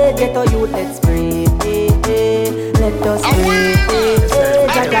 get our youth, let's pray, let us pray,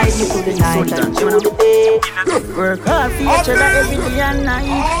 Jah guide you through the night and through the day. Work hard for each other every day and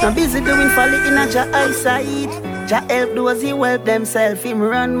night. I'm busy doing folly in a Jah eyesight. Jah help those who help themselves. Him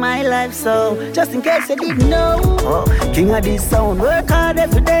run my life, so just in case you didn't know, King of this sound. Work hard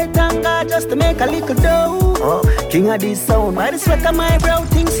every day, thank God, just to make a little dough. King of this sound. By the sweat of my brow,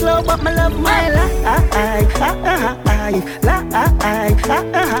 things slow, but my love my life.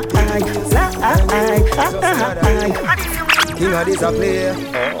 King of this a player.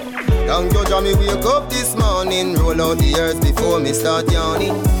 Don't judge me wake up this morning. Roll out the years before me start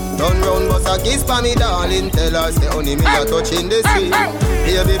yawning. Turn round bust a kiss for me darling. Tell her say honey me a touching the street.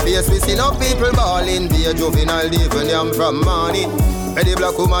 Baby face we see no people balling. Be a juvenile even yam from morning. Where the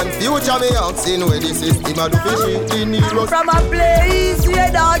black woman future me asking. Where the system a do fish in Europe. From a place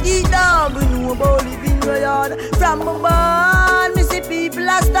where dog eat dog. We know about living the yard. From my barn me see people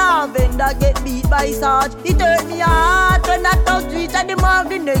are starving. That get beat by Sarge. It hurt me heart when I touch reach at the mark.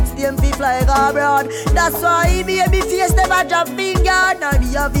 The next day me fly abroad. That's why baby face never drop finger. Now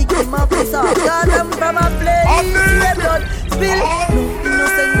the a victim of the Sarge. Cause I'm from a place where blood spill. No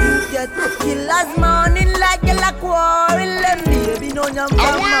innocent youth get killers morning like a quarrel. Them baby no yam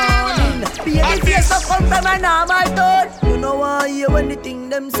from morning. Baby face up come from a normal town. You know I hear when the thing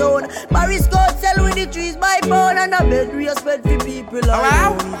them sound. Paris Court sell with the trees by pound. And a bed real spread for people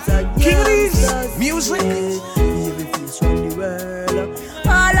around. It's a King of this music. Baby face from the world.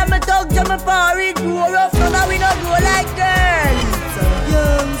 All of my thugs and my party grow rough. So now we don't grow like girls. It's a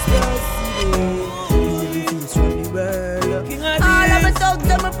youngsters today. Baby face from the world. All of my thugs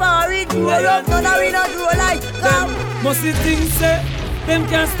and my party grow rough. So now we don't grow like girls. Must the things say them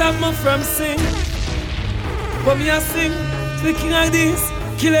can't stop me from sing. But me a sing to the King of this.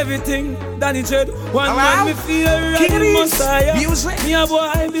 Kill everything, Danny Jed. One man me feel right in Messiah. Me a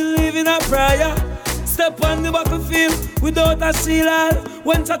boy believe in a prayer. Step on the battlefield without a shield.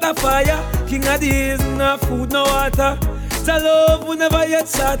 One shot of fire. King of these, no food, no water. The love will never yet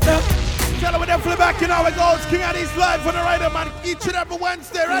shatter. Tell them when they flip back, you know how it goes. King of these live for the rider, man. Each and every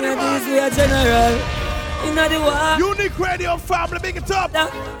Wednesday, right, man? King of these, we a general. In the war. Unique Radio family, big it up.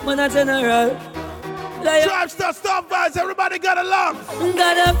 Man a general. Drive star, stop vibes, everybody got along.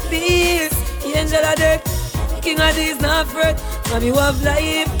 God of peace, angel of death. King of these not fret. Man, you have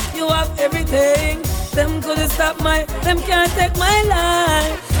life, you have everything. Them couldn't stop them can't take my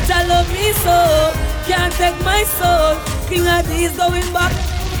life. They love me so, can't take my soul. King of these going back.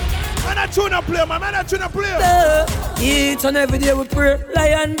 Man, I tune a player, man, I tune a player. Each and every day we pray.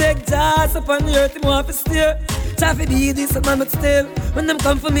 Lion beg jazz up on the earth, him want to steer. Taffy do this, man, but still. When them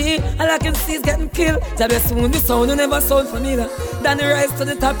come for me, all I can see is getting killed. Jabba soon, the sound, you never sound for me. Then they rise to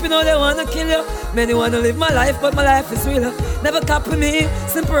the top, you know they wanna kill you. Many wanna live my life, but my life is real. Never copy me,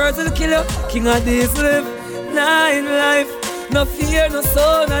 simple words will kill you. King of this live, nine life. No fear, no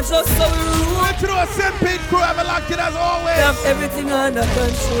soul, not just so rude. We through a St. Pete crew, ever locked it as always. Have everything under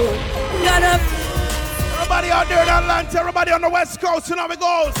control. God have everybody out there in Atlanta, everybody on the West Coast, you know how it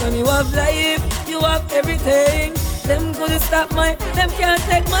goes. When you have life, you have everything. Them couldn't stop them can't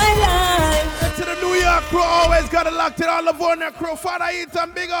take my life. And to the New York crew, always got it locked in. All the Livornia crew, Father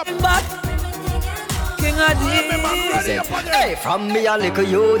Eaton, big up. King of this. Hey, from me a little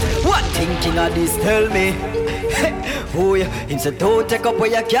youth. What thing King of this tell me? Oh yeah, him say don't take up where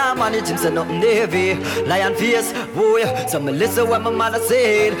you can't manage. Him say nothing heavy. Lion face, oh yeah. So me listen what my mother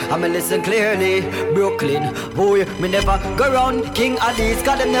said, and me listen clearly. Brooklyn, oh yeah. Me never go round King of this,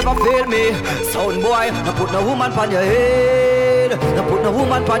 cause them never fail me. Sound boy, no put no woman on your head. No put no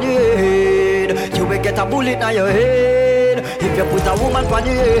woman on your head. You will get a bullet on your head. If you put a woman on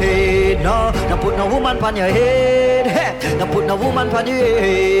your head, no put no woman on your head. Hey, no put no woman on your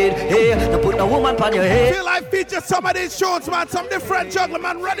head. Hey, no put no woman on your head. Feel like feature some of these shows, man. Some different juggler,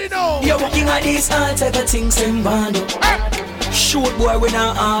 man. Ready now. You're working at these all type of things in band. Shoot boy, we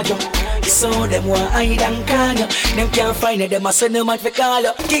not argue. So them want hide and can you. Them can't find it, them a send them out for call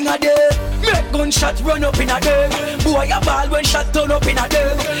you. King of them, make gunshot run up in a them. Boy a ball when shot turn up in a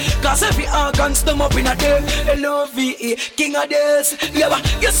them. Cause every organ stum up in a them. L-O-V-E, king of this. Yeah,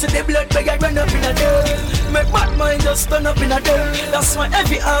 you see the blood bag run up in a them. Make bad mind just turn up in a them. That's why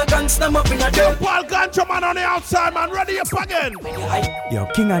every organ stum up in a them. Paul Gancho man on the outside, man. Ready up again. Yo,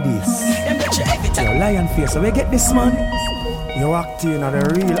 king of this. Yo, lion face, so we get this man. You acting at the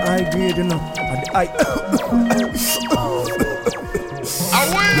real high grade, you know.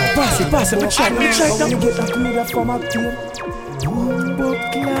 Pass it, check now. You get a grade from acting.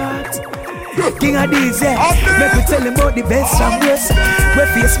 King of these, yeah. Make me tell him about the best from West. Where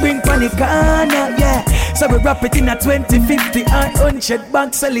face spring pan the corner, yeah. So we wrap it in a 2050 and 100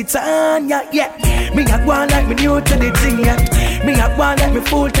 bank sell it on, yeah. Me a go on like me new to the thing, yeah. Me a go on like me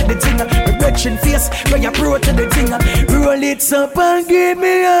full to the thing. Reduction face, where you pro to the thing. Roll it up and give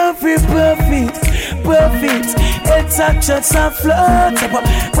me every profit. Heads up, shots and floats.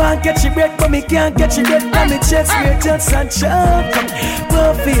 Can't catch your breath, but me can't catch your breath. Got me chest, we're just and chop.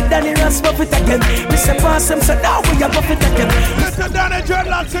 Buffy, Danny Ross, buff it again. Mr. Possum, so now we are buff it again. Mr. Danny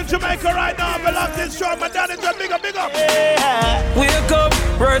Dreadlocks in Jamaica right now. I love this show, my Danny Dread, big up, big up. Yeah. Wake up,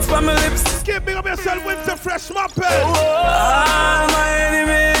 words from my lips. Skip, big up yourself, Winter Fresh Muppet. All my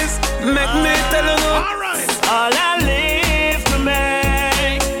enemies, make me tell you no. All right. All I live to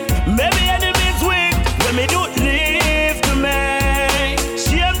make. Maybe enemies weak, when me do live to make.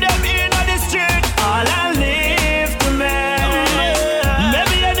 Shame them in the street. All I live to make.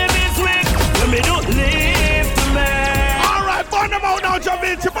 Maybe enemies weak, when me do live to make. All right, burn them out now,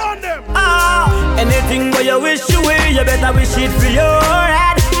 Javinci, burn them. Anything where you wish you will, you better wish it for your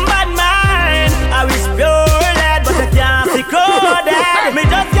head. Bad mind, I wish pure lead, but I can't see coded. Me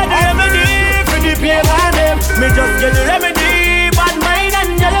just get the remedy for the pain on them. Me just get the remedy, bad mind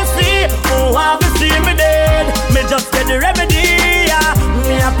and jealousy. Oh, have to see me dead. Me just get the remedy, yeah.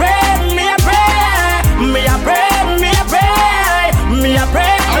 Me a pray, me a pray, me a pray, me a pray, me a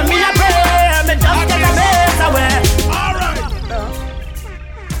pray, me a pray. Me just get the mess away. All right.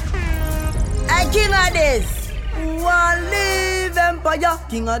 Hey, King Addies, one live empire,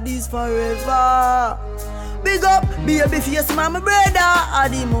 King Addies forever. Big up, baby face, my brother,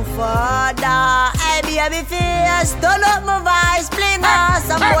 Addy my father. Hey, baby face, turn up my voice, splinter.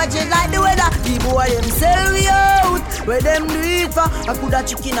 Some boy just like the weather. The boy them sell me out. Where them do it for? I could have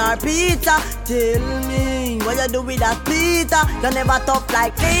chicken or pizza. Tell me, what you do with that pizza? You never tough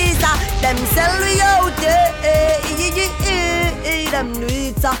like pizza. Them sell me out, them do it,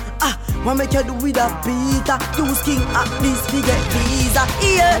 what make you do with a pizza? Use King Addies to get visa,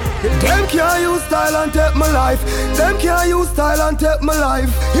 yeah. Them can't use style and take my life. Them can't use style and take my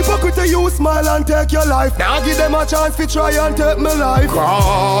life. Hypocrite you smile and take your life. Now give them a chance to try and take my life.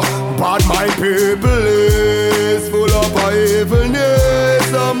 Bad mind people is full of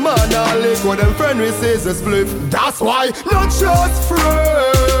evilness. A man a lick what them friend receives a split. That's why not just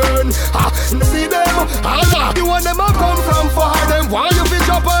friend. See them, you want them a come from far. Them want you to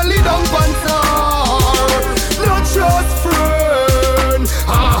chop and lead down panzer. Not just friend.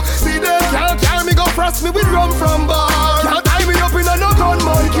 See them can't carry me, go frost me with rum from bar. Can't tie me up in a no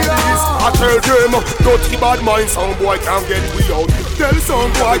gunman case. I tell them, dirty bad mind, some boy can't get we out. Tell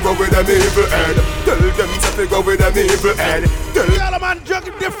some boy go with them evil head. Tell them to go with them evil head. Tell man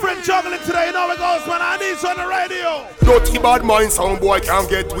juggling different juggling today. You know it goes, man. Addies on the radio. Dirty bad mind, some boy can't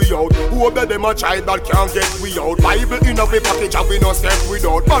get we out. Who bet them a child that can't get we out. Bible in a package and we no step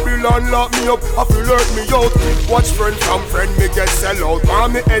without. Babylon lock me up, I feel hurt me out. Watch friend from friend, me get sell out.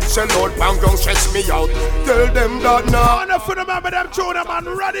 Want me head shell out, bang down stretch me out. Tell them that now. Enough for remember them tune, man.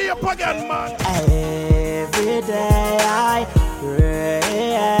 Ready up again, man. Every day I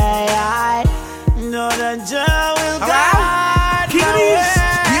pray, I know that Jah will guide my way.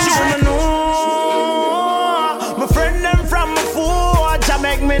 You know, my friend them from my foot, Jah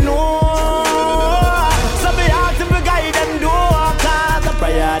make me know. So me have to be guide them do, 'cause the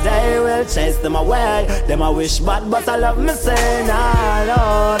prayer they will chase them away. Them I wish bad, but I love me say, nah,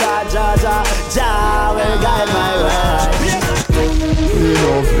 Lord, Jah will guide my way. We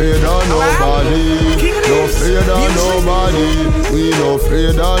no afraid of nobody. No afraid of nobody. We no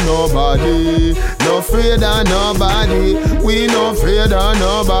afraid of nobody. No afraid of nobody. We no afraid of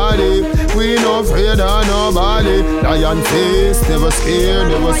nobody. We no afraid of nobody. Lion face, never scared,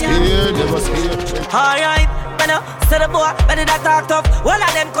 never scared, never scared. Alright, say the boy, better that talk tough. One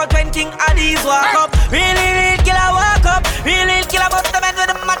of them called when King Addies walk up. Really killer walk up. Really killer bust them head with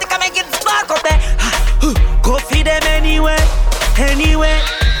the matic and make it spark up there. Go feed them anyway. Anyway,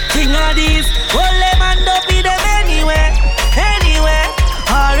 King Addies, all them and don't be them anyway. Anyway,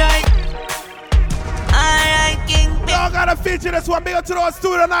 alright. Alright, King. Y'all gotta feature this one. Big up to those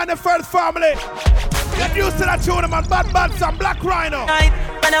Studio 9, the first family. Get used to that tune, man. Bad Bats and Black Rhino.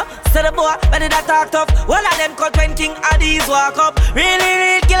 Say the boy, better that talk tough. One of them called when King Addies walk up.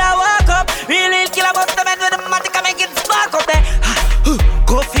 Really killer walk up. Really killer bust them head with the matic and make it spark up there.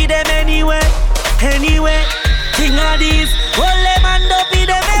 Go feed them anyway. Anyway, King Addies, all them and don't be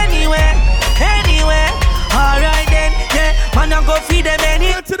them anyway. Anyway, alright then, yeah, man, I go feed them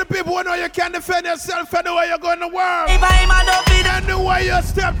anyway. To the people who know you can defend yourself anywhere you go in the world. If I man don't be them, anywhere you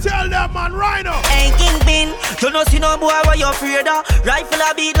step, tell them, man, Rhino. Hey, Kingpin, you know see no boy what you afraid of. Rifle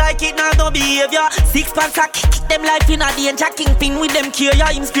a beat like it now, no behavior. 6 pants a kick them life in a danger. Kingpin with them care ya,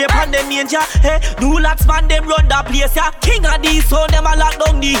 him scrape on them danger. Hey, new lads man them run the place ya. King Addies, so them a lock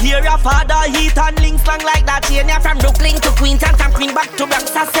down the area. Father heat and links long like that chain ya. From Brooklyn to Queens and from Queen back to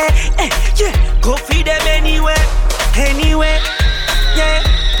Bronx I say, hey, yeah, go feed them anyway. Anyway, yeah,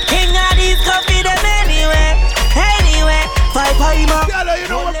 King Addies go feed them anyway. you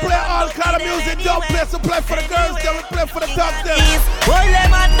know we play all kind of music. Don't play, so play for the girls, then we play for the top them.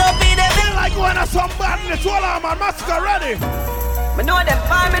 Feel like going to some badness. Hold on, man. Massacre ready. Me know them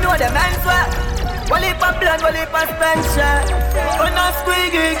fine, me know them answer. One heap of blood, one heap of Spencer. When I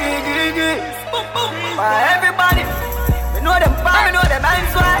squeaky, everybody. Me know them fine, me know them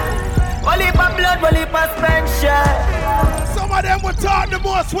answer. One heap of blood, one heap of Spencer. Some of them will talk the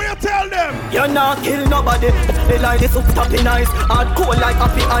most, what you tell them? You're not kill nobody. They line is up top in ice. Hard cold like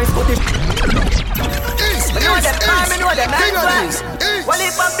happy ice. Put it. Me know them fine, me know them answer. One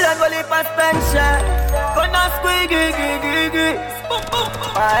heap of blood, one heap of Spencer. Gonna squeaky,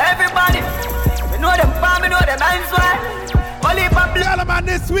 everybody. Me know them fine, me know them answer. One heap of blood. Man,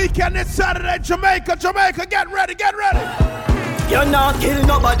 this weekend, this Saturday, Jamaica, get ready. You're not kill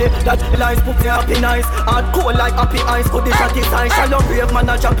nobody. That lies put me up in ice. Hard cold like happy ice. Put the shot inside. Shallow brave man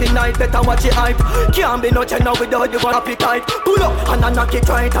a jumping night. Better watch it hype. Can't be no channel without you got happy kite. Pull up and I knock it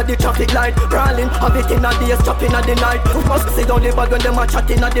right at the traffic light. Brawling, have it in a day, chopping at the night. Who must sit down the bag when them a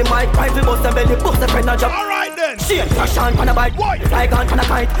chatting at the mic. Rifle bust them belly, bust the friend a jump. Alright then. Shake cash on a bike. Fly gun on a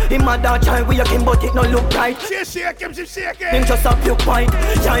kite. Him a dog child we a king but it no look right. She shake him. Him just a few point.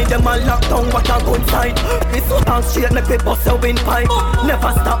 Join them a lock down what a good sight. This so down straight make me bust a windpipe.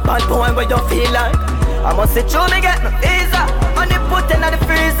 Never stop bad boy where you feel like. I must sit through me get my visa. Money put in the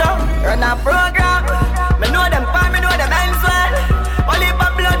freezer. Run a program. Me know them fine, me know them ends well. One heap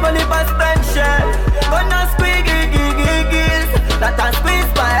of blood, one heap of Spencer. Gonna squeak, that I squeeze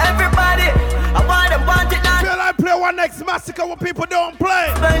by everybody. I want them want it now. Feel like play one next massacre where people don't play.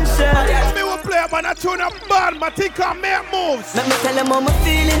 Spencer. Me will play, man. I tune up bad. My team can't make moves. Let me tell them how I'm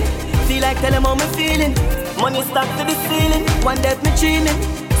feeling. Feel like tell them how I'm feeling. Money stuck to the ceiling. One day me chilling.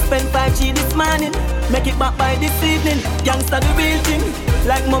 Spend 5G this morning. Make it back by this evening. Youngster the real thing.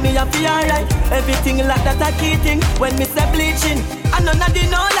 Like mommy I feel alright. Everything like that a key thing. When me say bleaching, I know nothing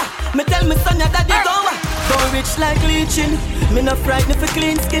know that. Me tell me son your daddy go. Go rich like leeching. Me no frightened for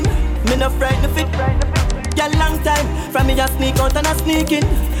clean skin. Me no frightened for yeah, long time. From me a sneak out and a sneak in.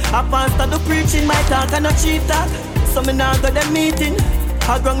 I pastor the preaching. My talk and a cheap talk. So me now got them meeting.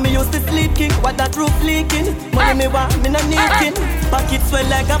 How ground me used to sleep king. What that roof leaking. Money me want, me no needing. Pocket swell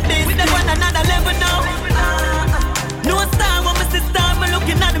like a base. We don't want another level now. No star, when me see star. Me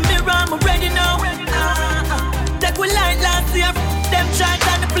looking at the mirror, I'm ready now. Take we light last year. Them chart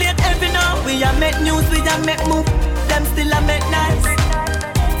on the plate heavy now. We a make news, we a make move. Them still a make nice.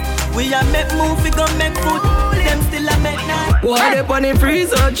 We a make move, we gon' make food. Them still a make nice. Why they on the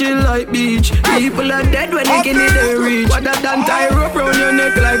freezer chill like beach? People are dead when they can need their reach. What that done tie rope round your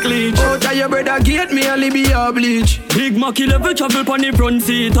neck like leech. Out of your brother gate, me only be a bleach. Big Mackie level travel pon the front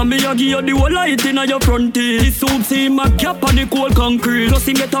seat. And me a give you the whole light in your front teeth. This soup see my gap on the cold concrete. Plus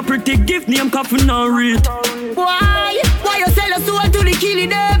he get a pretty gift name coffin and read. Why you sell a soul to the killing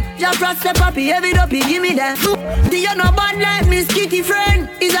them? Just trust the puppy, heavy up, give me them. Do you know bad like me skitty friend?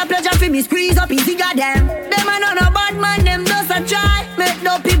 It's a pleasure for me squeeze up his figure them. Them are not no bad man, them just a try. Make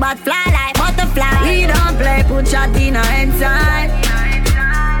no pig but fly like butterfly. We don't play, put shot in our inside.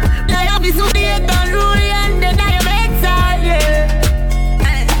 They have this who they don't rule and they die of bedside,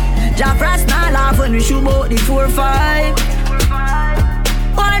 yeah. Jack Frost not laugh when we shoot out the 4-5.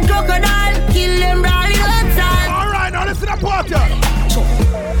 One crocodile, kill them brawling outside. Alright, now listen to Porter.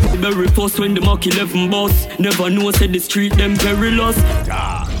 Very first when the Mach 11 boss. Never know said the street them perilous.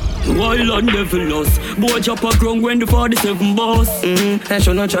 Wild and devilious. Boy chop a ground when the 47 boss. I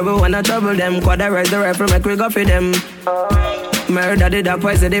show no trouble when I trouble them. Quadarize the rifle, make we go for them. Murder the dog,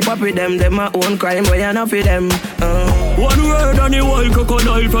 why say they pop with them? Them my own crime, boy, enough for them. One word on the wild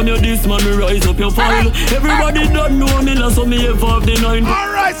crocodile. From your this man, me rise up your file. Everybody don't know me, so me have half the 9.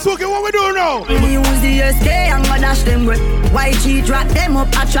 Alright, Suki, what we do now? We use the SK and go dash them with. YG drop them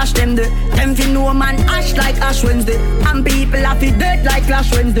up, I trash them there. Them fi know man ash like Ash Wednesday. And people have fi dead like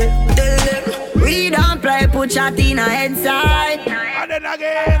Clash Wednesday. Tell them, we don't play, put shot in a head side. And then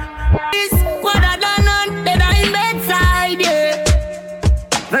again. This what I done on, dead in bedside, yeah.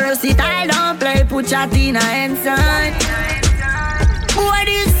 Versatile, don't play, put shot in a head side. Boy,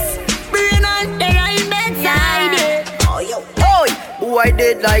 this brain on, dead in bedside, yeah. Oh, yo, boy, boy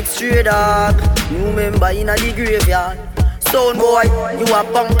dead like stray dog. New member in the graveyard. Stone boy, you a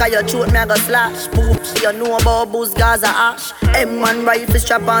punk, your throat me a go slash. Poops, you know about booze, Gaza ash. M1 rifle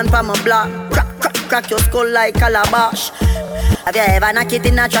strap on pa my block. Crack your skull like calabash. Have you ever knocked it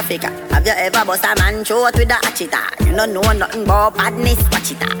in a traffic? Have you ever bust a man throat with a hatcheta? You don't know nothing about badness,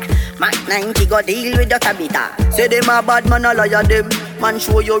 watch it. Mac 90 go deal with your cabita. Say them a bad man, a liar them. Man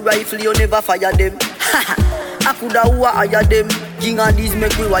show your rifle, you never fire them. I coulda who a hire them. King Addies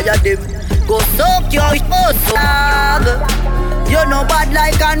make we wire them. Go soak your dog. You know bad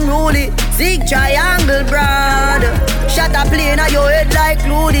like unruly. Zig triangle, brother. Shot a plane at your head like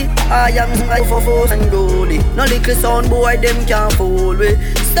Loody. I am like for force and goalie. No little sound boy, them can't fool with.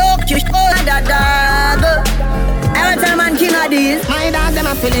 Stuck you short and a dog. Every time man king Addies. My dog them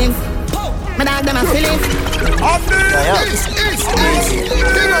a feeling. My dog them a feeling.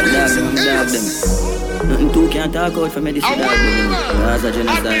 Nothing too can't talk out for me this dog. That's a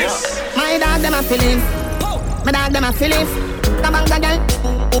genocide. My dog them a feeling. My dog them a feeling. The bang the girl.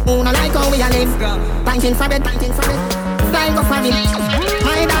 No like how we a live. Pinting for it, pinting for it. Style go for me.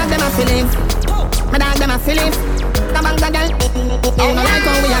 My dog them a feeling. My dog them a feeling. The bang the girl. No like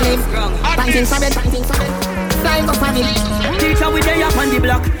how we a live. Pinting for it, pinting for it. Style go for me. Teacher we day up on the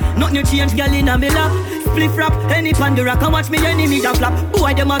block. Nothing change, girl in a me lap. Spliff rap, any pan the rock. And watch me enemy that flap.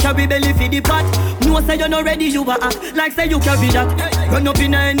 Boy them a carry belly for the pot. No say you not ready, you a act like say you carry that. Run up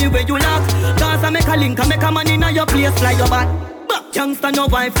in any way you lock. Dance and make a link and make a man in your place fly your back. Youngster no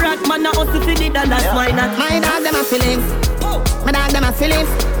wife rat, man a hustle for the dollars, why not? My dog them a feeling. My dog them a feeling.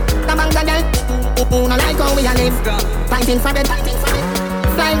 The bang the girl. No like how we a live. Pinting for it, pinting for it.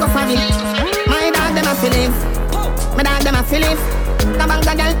 Style go for me. My dog them a feeling. My dog them a feeling. The bang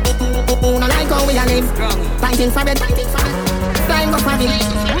the girl. No like how we a live. Pinting for it, pinting for it. Style go for me.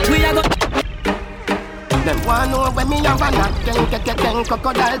 We a go. Them want know when me have a knock. Ken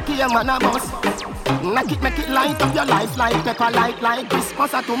crocodile came on a bus. Make it light up your life like pepper like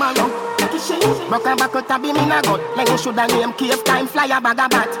Christmas or tomorrow. Broke a back out a beam in a gut. Like you shoulda name cave time fly a bag of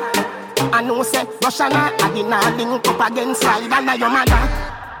bat. I know say Russian I did not link up against slide under your mother.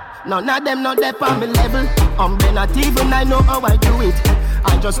 None of them not there on me level. Not even I know how I do it.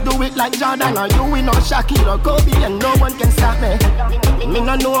 I just do it like Jordan or you, we know Shaquille or Kobe, and no one can stop me. Me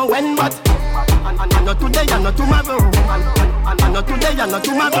no know when, but I know today, I know tomorrow. I know today, I know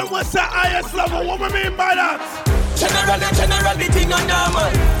tomorrow. What's the highest level? What we mean by that? General, the thing on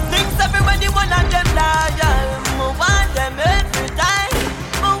normal. Things everybody wanna them loyal. Move on them every time.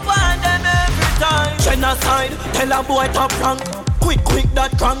 Move on them every time. Genocide, tell a boy top rank. Quick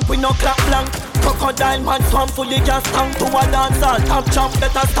that crank, we no clap blank. Crocodile man swam fully just stand to a dance hall. Top champ,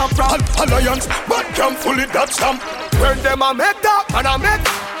 better stop rap. Alliance, but can fully that stamp. When them a make that, and I make.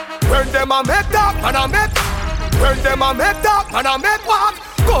 When them a make that, and I make. When them a make that, and I make what?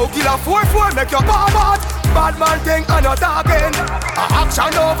 Go kill a 4-4, make your bar bad. Bad man thing and not talking.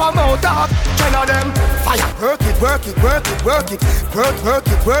 Action over mouth talk. Ten of them fire. Work it. Work it.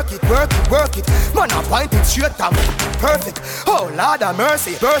 Man, I point it straight down. Perfect. Oh Lord of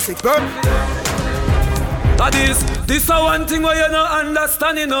mercy. Addies, this a one thing where you not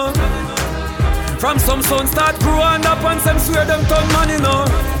understand, you know. From some son start growing up and some swear them turn man, you know.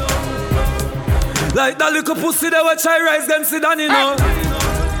 Like that little pussy they will try rise them sit down, you know.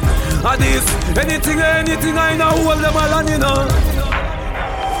 Addies, anything I know hold them along, you know.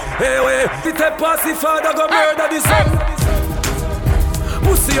 Hey, wait, the type passy father go murder the son.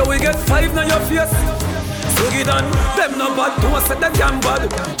 Pussy, we get 5 now your face. So get on, them no bad, don't say them damn bad.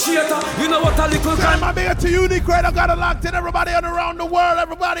 Cheater, you know what a little crime. I'm here to Unique Radio, I got it locked in. Everybody on around the world,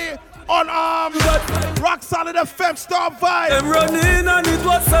 everybody on Rock Solid FM Star Vibe. Them running and it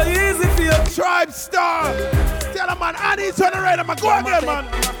was so easy for you. Tribe Star. Tell them man, Addies turn around, man. Go again, man.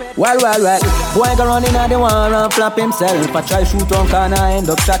 Well. Boy go running at the wall and flap himself. I try shoot on corner, end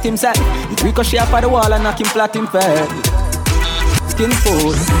up shot himself. It ricochet up at the wall and knock him flat him fell. Skin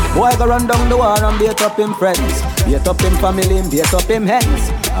food. Boy go run down the wall and beat up him friends. Beat up him family, beat up him hands.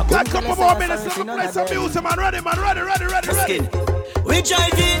 A couple more minutes to play some music, man. Ready. We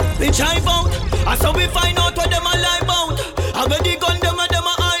drive in, we drive out. And so we find out what them are lie about. I bet the gun them a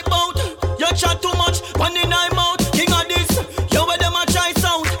hype out. You chat too much, one in I'm out. King Addies, you where them a try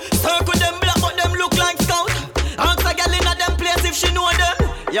sound. Circle them black but them look like scout. Ask a girl in a them place if she know them.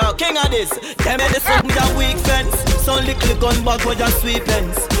 Yo, King Addies, them head is something that weak fence. Some little gun bag for just sweep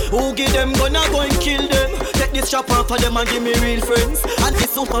ends. Who give them gun I go and kill them. Take this chop off for them and give me real friends. And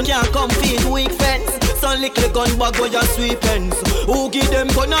this one can't come feed weak fence. Some little gun bag for just sweep ends. Who give them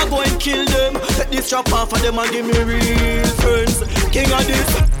gun I go and kill them. Take this chop off for them and give me real friends. King Addies.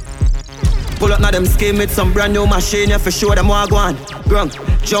 Pull up now them scheme with some brand new machine. Yeah, for sure them walk on. Grung,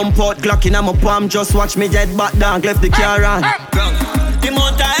 jump out, Glock in my palm. Just watch me jet back down, left the car on. Grung, the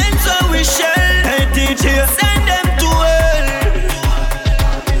mountain so we share. Hey DJ, send them to hell.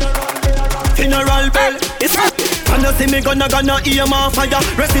 Funeral bell, it's and you see me gonna ear my fire.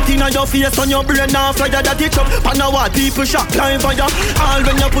 Rest it in your face on your brain now fire. That it up, and what people shock line fire. All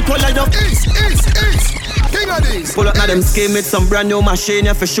when you put all of your East King Addies. Pull up now them scheme with some brand new machine.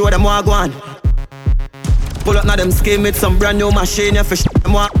 Yeah, for sure them walk on. Pull up now them scheme with some brand new machine. Yeah, for sure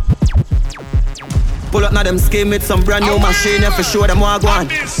them walk. Pull up now them scheme with some brand new machine. Yeah, for sure them want go on.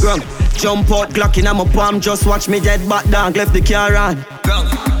 Jump out, Glock in my palm. Just watch me dead back down. Left the car on.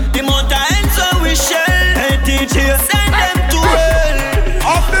 The amount of hands on we shell. Hey DJ, send them to hell.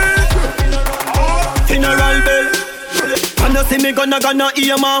 Funeral bell. And you see me gonna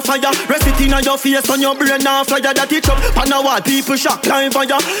aim on fire. Rest it in your face on your brain on fire. That it up and now what people shock line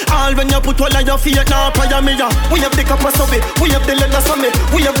fire. All when you put all of your feet now fire me ya. We have the copper of it. We have the letters of me.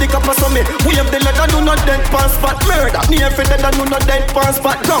 We have the copper of me. We have the letter do not dead pass spot murder. Near for dead and do not dead pass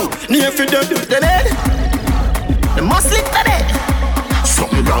spot down. Near for dead dead. They must lick the dead.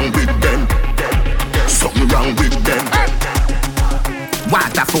 Something wrong with them. Something wrong with them.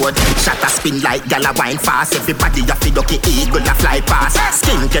 Waterford, shot a spin like gala wine fast. Everybody a feed ducky eagle a fly past.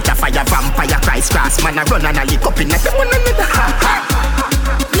 Skin catch a fire, vampire cries cross. Man a run and a lick up in a one another.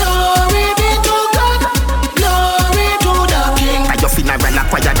 Glory be to God, glory to the King. By your funeral a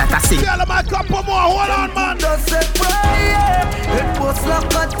choir that a sing. Tell them a couple more, hold on man. Just a prayer, it was like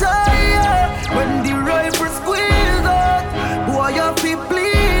a tire. When the rifle squeeze out, boy you feel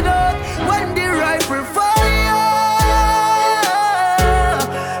bleed out. When the rifle fire.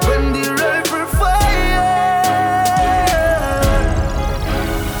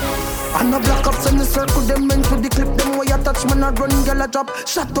 And a black ups in the circle, them men to the clip, them way I touch, man I run, girl a drop.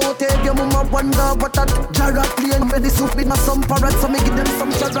 Shut out here, your mama wonder what that Jarrah playing with the soup in a some parrot, so me give them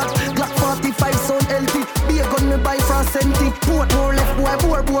some Jarrah. Glock 45 sound healthy, be a gun me buy for a centi. Port more left,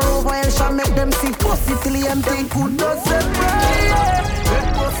 boy, bore over here, shall make them see. Bust it till he empty, could not say prayer. It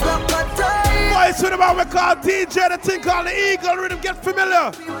was like a time. Boys with about we call DJ, the thing called the Eagle Rhythm, get familiar.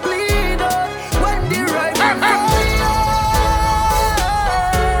 Bleed out when the rifle fire.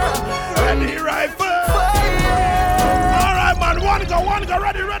 When the rifle fire. Alright man, one go,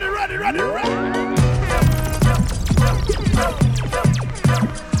 ready.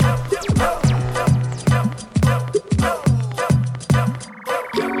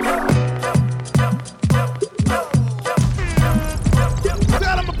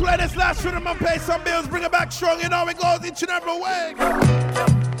 Tell them to play this last rhythm and pay some bills, bring it back strong, you know it goes each and every way.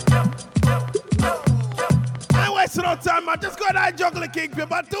 I ain't wasting no time, man. Just go ahead and juggle the kingpin,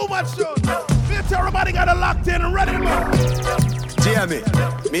 but too much soon. Me and everybody got it locked in and ready to move. Jamie,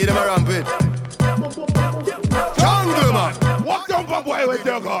 me them around with. Jungle man. Walk down for boy with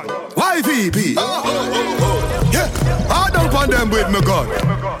your gun. YVP. Yeah, I don't want them with me gun.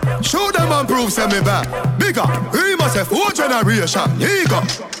 Show them and prove send me back. Bigger, we must have 4 generation. Here you go.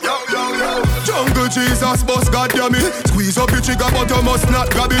 Yo. Jungle Jesus, boss, goddamn it. Squeeze up your trigger, but you must not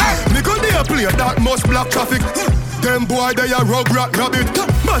grab it. Nigga, they a play that must block traffic. Them boy, they a rug rat rabbit.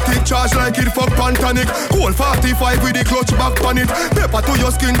 Matic charge like it fuck pantanic. Whole 45 with the clutch back pan it. Pepper to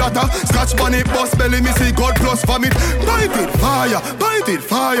your skin data. Scratch pan it, boss belly, me see God plus vomit. Bite it, fire.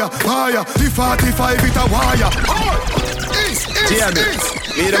 The 45 it a wire. East.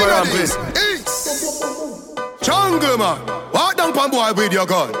 Me them around, please. Jungle man, walk down pan boy with your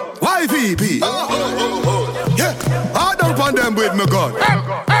gun. YVP. Yeah, walk down pan them with me gun.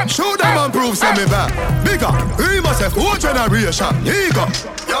 Show them and prove send me back. Bigger, we must have 4 generation. Here you go.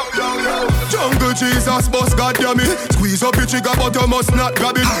 Yo. Jungle Jesus, boss, goddamn it. Squeeze up your trigger, but you must not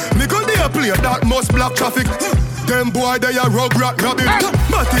grab it. Nigga, they a play that must block traffic. Them boy, they a rug rat rabbit.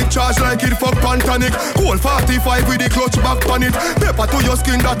 Matic charge like it fuck pantanic. Whole 45 with the clutch back pan it. Pepper to your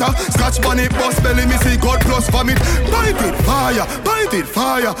skin data. Scratch pan it, boss belly, me see God plus vomit. Bite it, fire.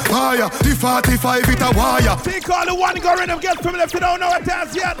 The 45 it a wire. Take all the one go rhythm, get from if you don't know what it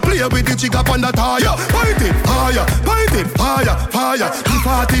is yet. Play with the jig up on the tire. Bite it, fire. The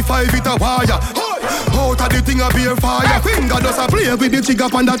 45 it a wire. Out of the thing a beer fire. Finger does a play with the jig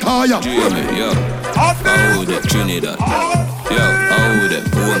up on the tire. How them Trinidad, yo, how them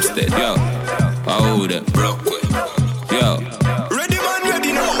Homestead, yo, how them Brooklyn, yo. Ready man,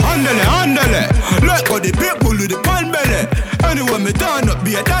 ready now. Handle, like how the people with the pan belly. Anyway, me turn up,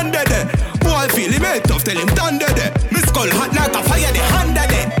 be a done dead. Boy, feel him head tough, tell him done dead. Me skull hot like a fire, the hand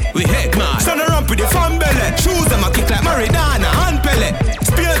dead. We head man, son a ramp with the fan belly. Shoes them a kick like Maradona, hand pellet.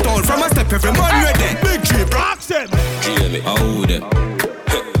 Spear town from a step, every man ready. Big tree, rocks them. How them.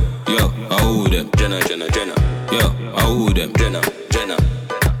 Yo, how them, Jenna. Yo, how them, Jenna.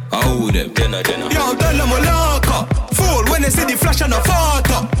 How them, Jenna. Yo, tell them a locker. Fool when they see the flash and a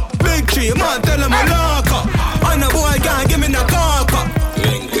photo. Big tree, man, tell them a locker. And a boy can't give me no cocker.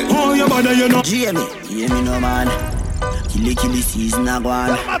 Oh, your mother, you know. Jamie, hear me no man. Killy season a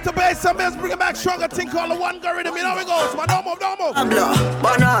gone. I'm at the base, some else bring it back stronger. Think all the one go rhythm, you know it goes. Man, don't move.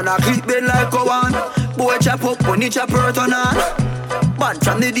 Banana, clip bend like a one. Boy chop up, when you chop hurt on on. Bad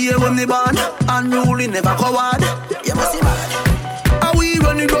from the day when they born, unruly never coward. You must see mad. Are we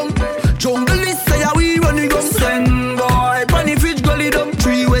running wrong? Jungle is say are we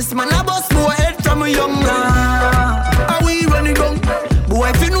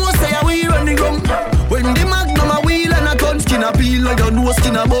no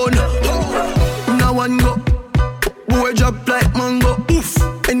skin a bone. Now one go, boy drop like mango. Oof.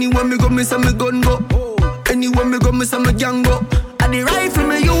 Anywhere me go, me say me gun go. Anywhere me go, me say me gang go. And the rifle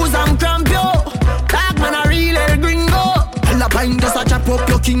me use, I'm cramp yo. Dark man a real El Gringo. Hell a pint just a chop up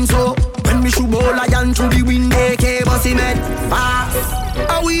your king so. When me shoot ball lion through the wind, AK bossy man. Fast,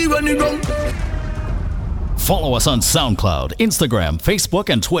 how we running down? Follow us on SoundCloud, Instagram, Facebook,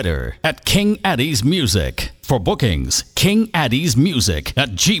 and Twitter at King Addies Music. For bookings,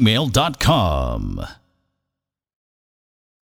 kingaddiesmusic@gmail.com.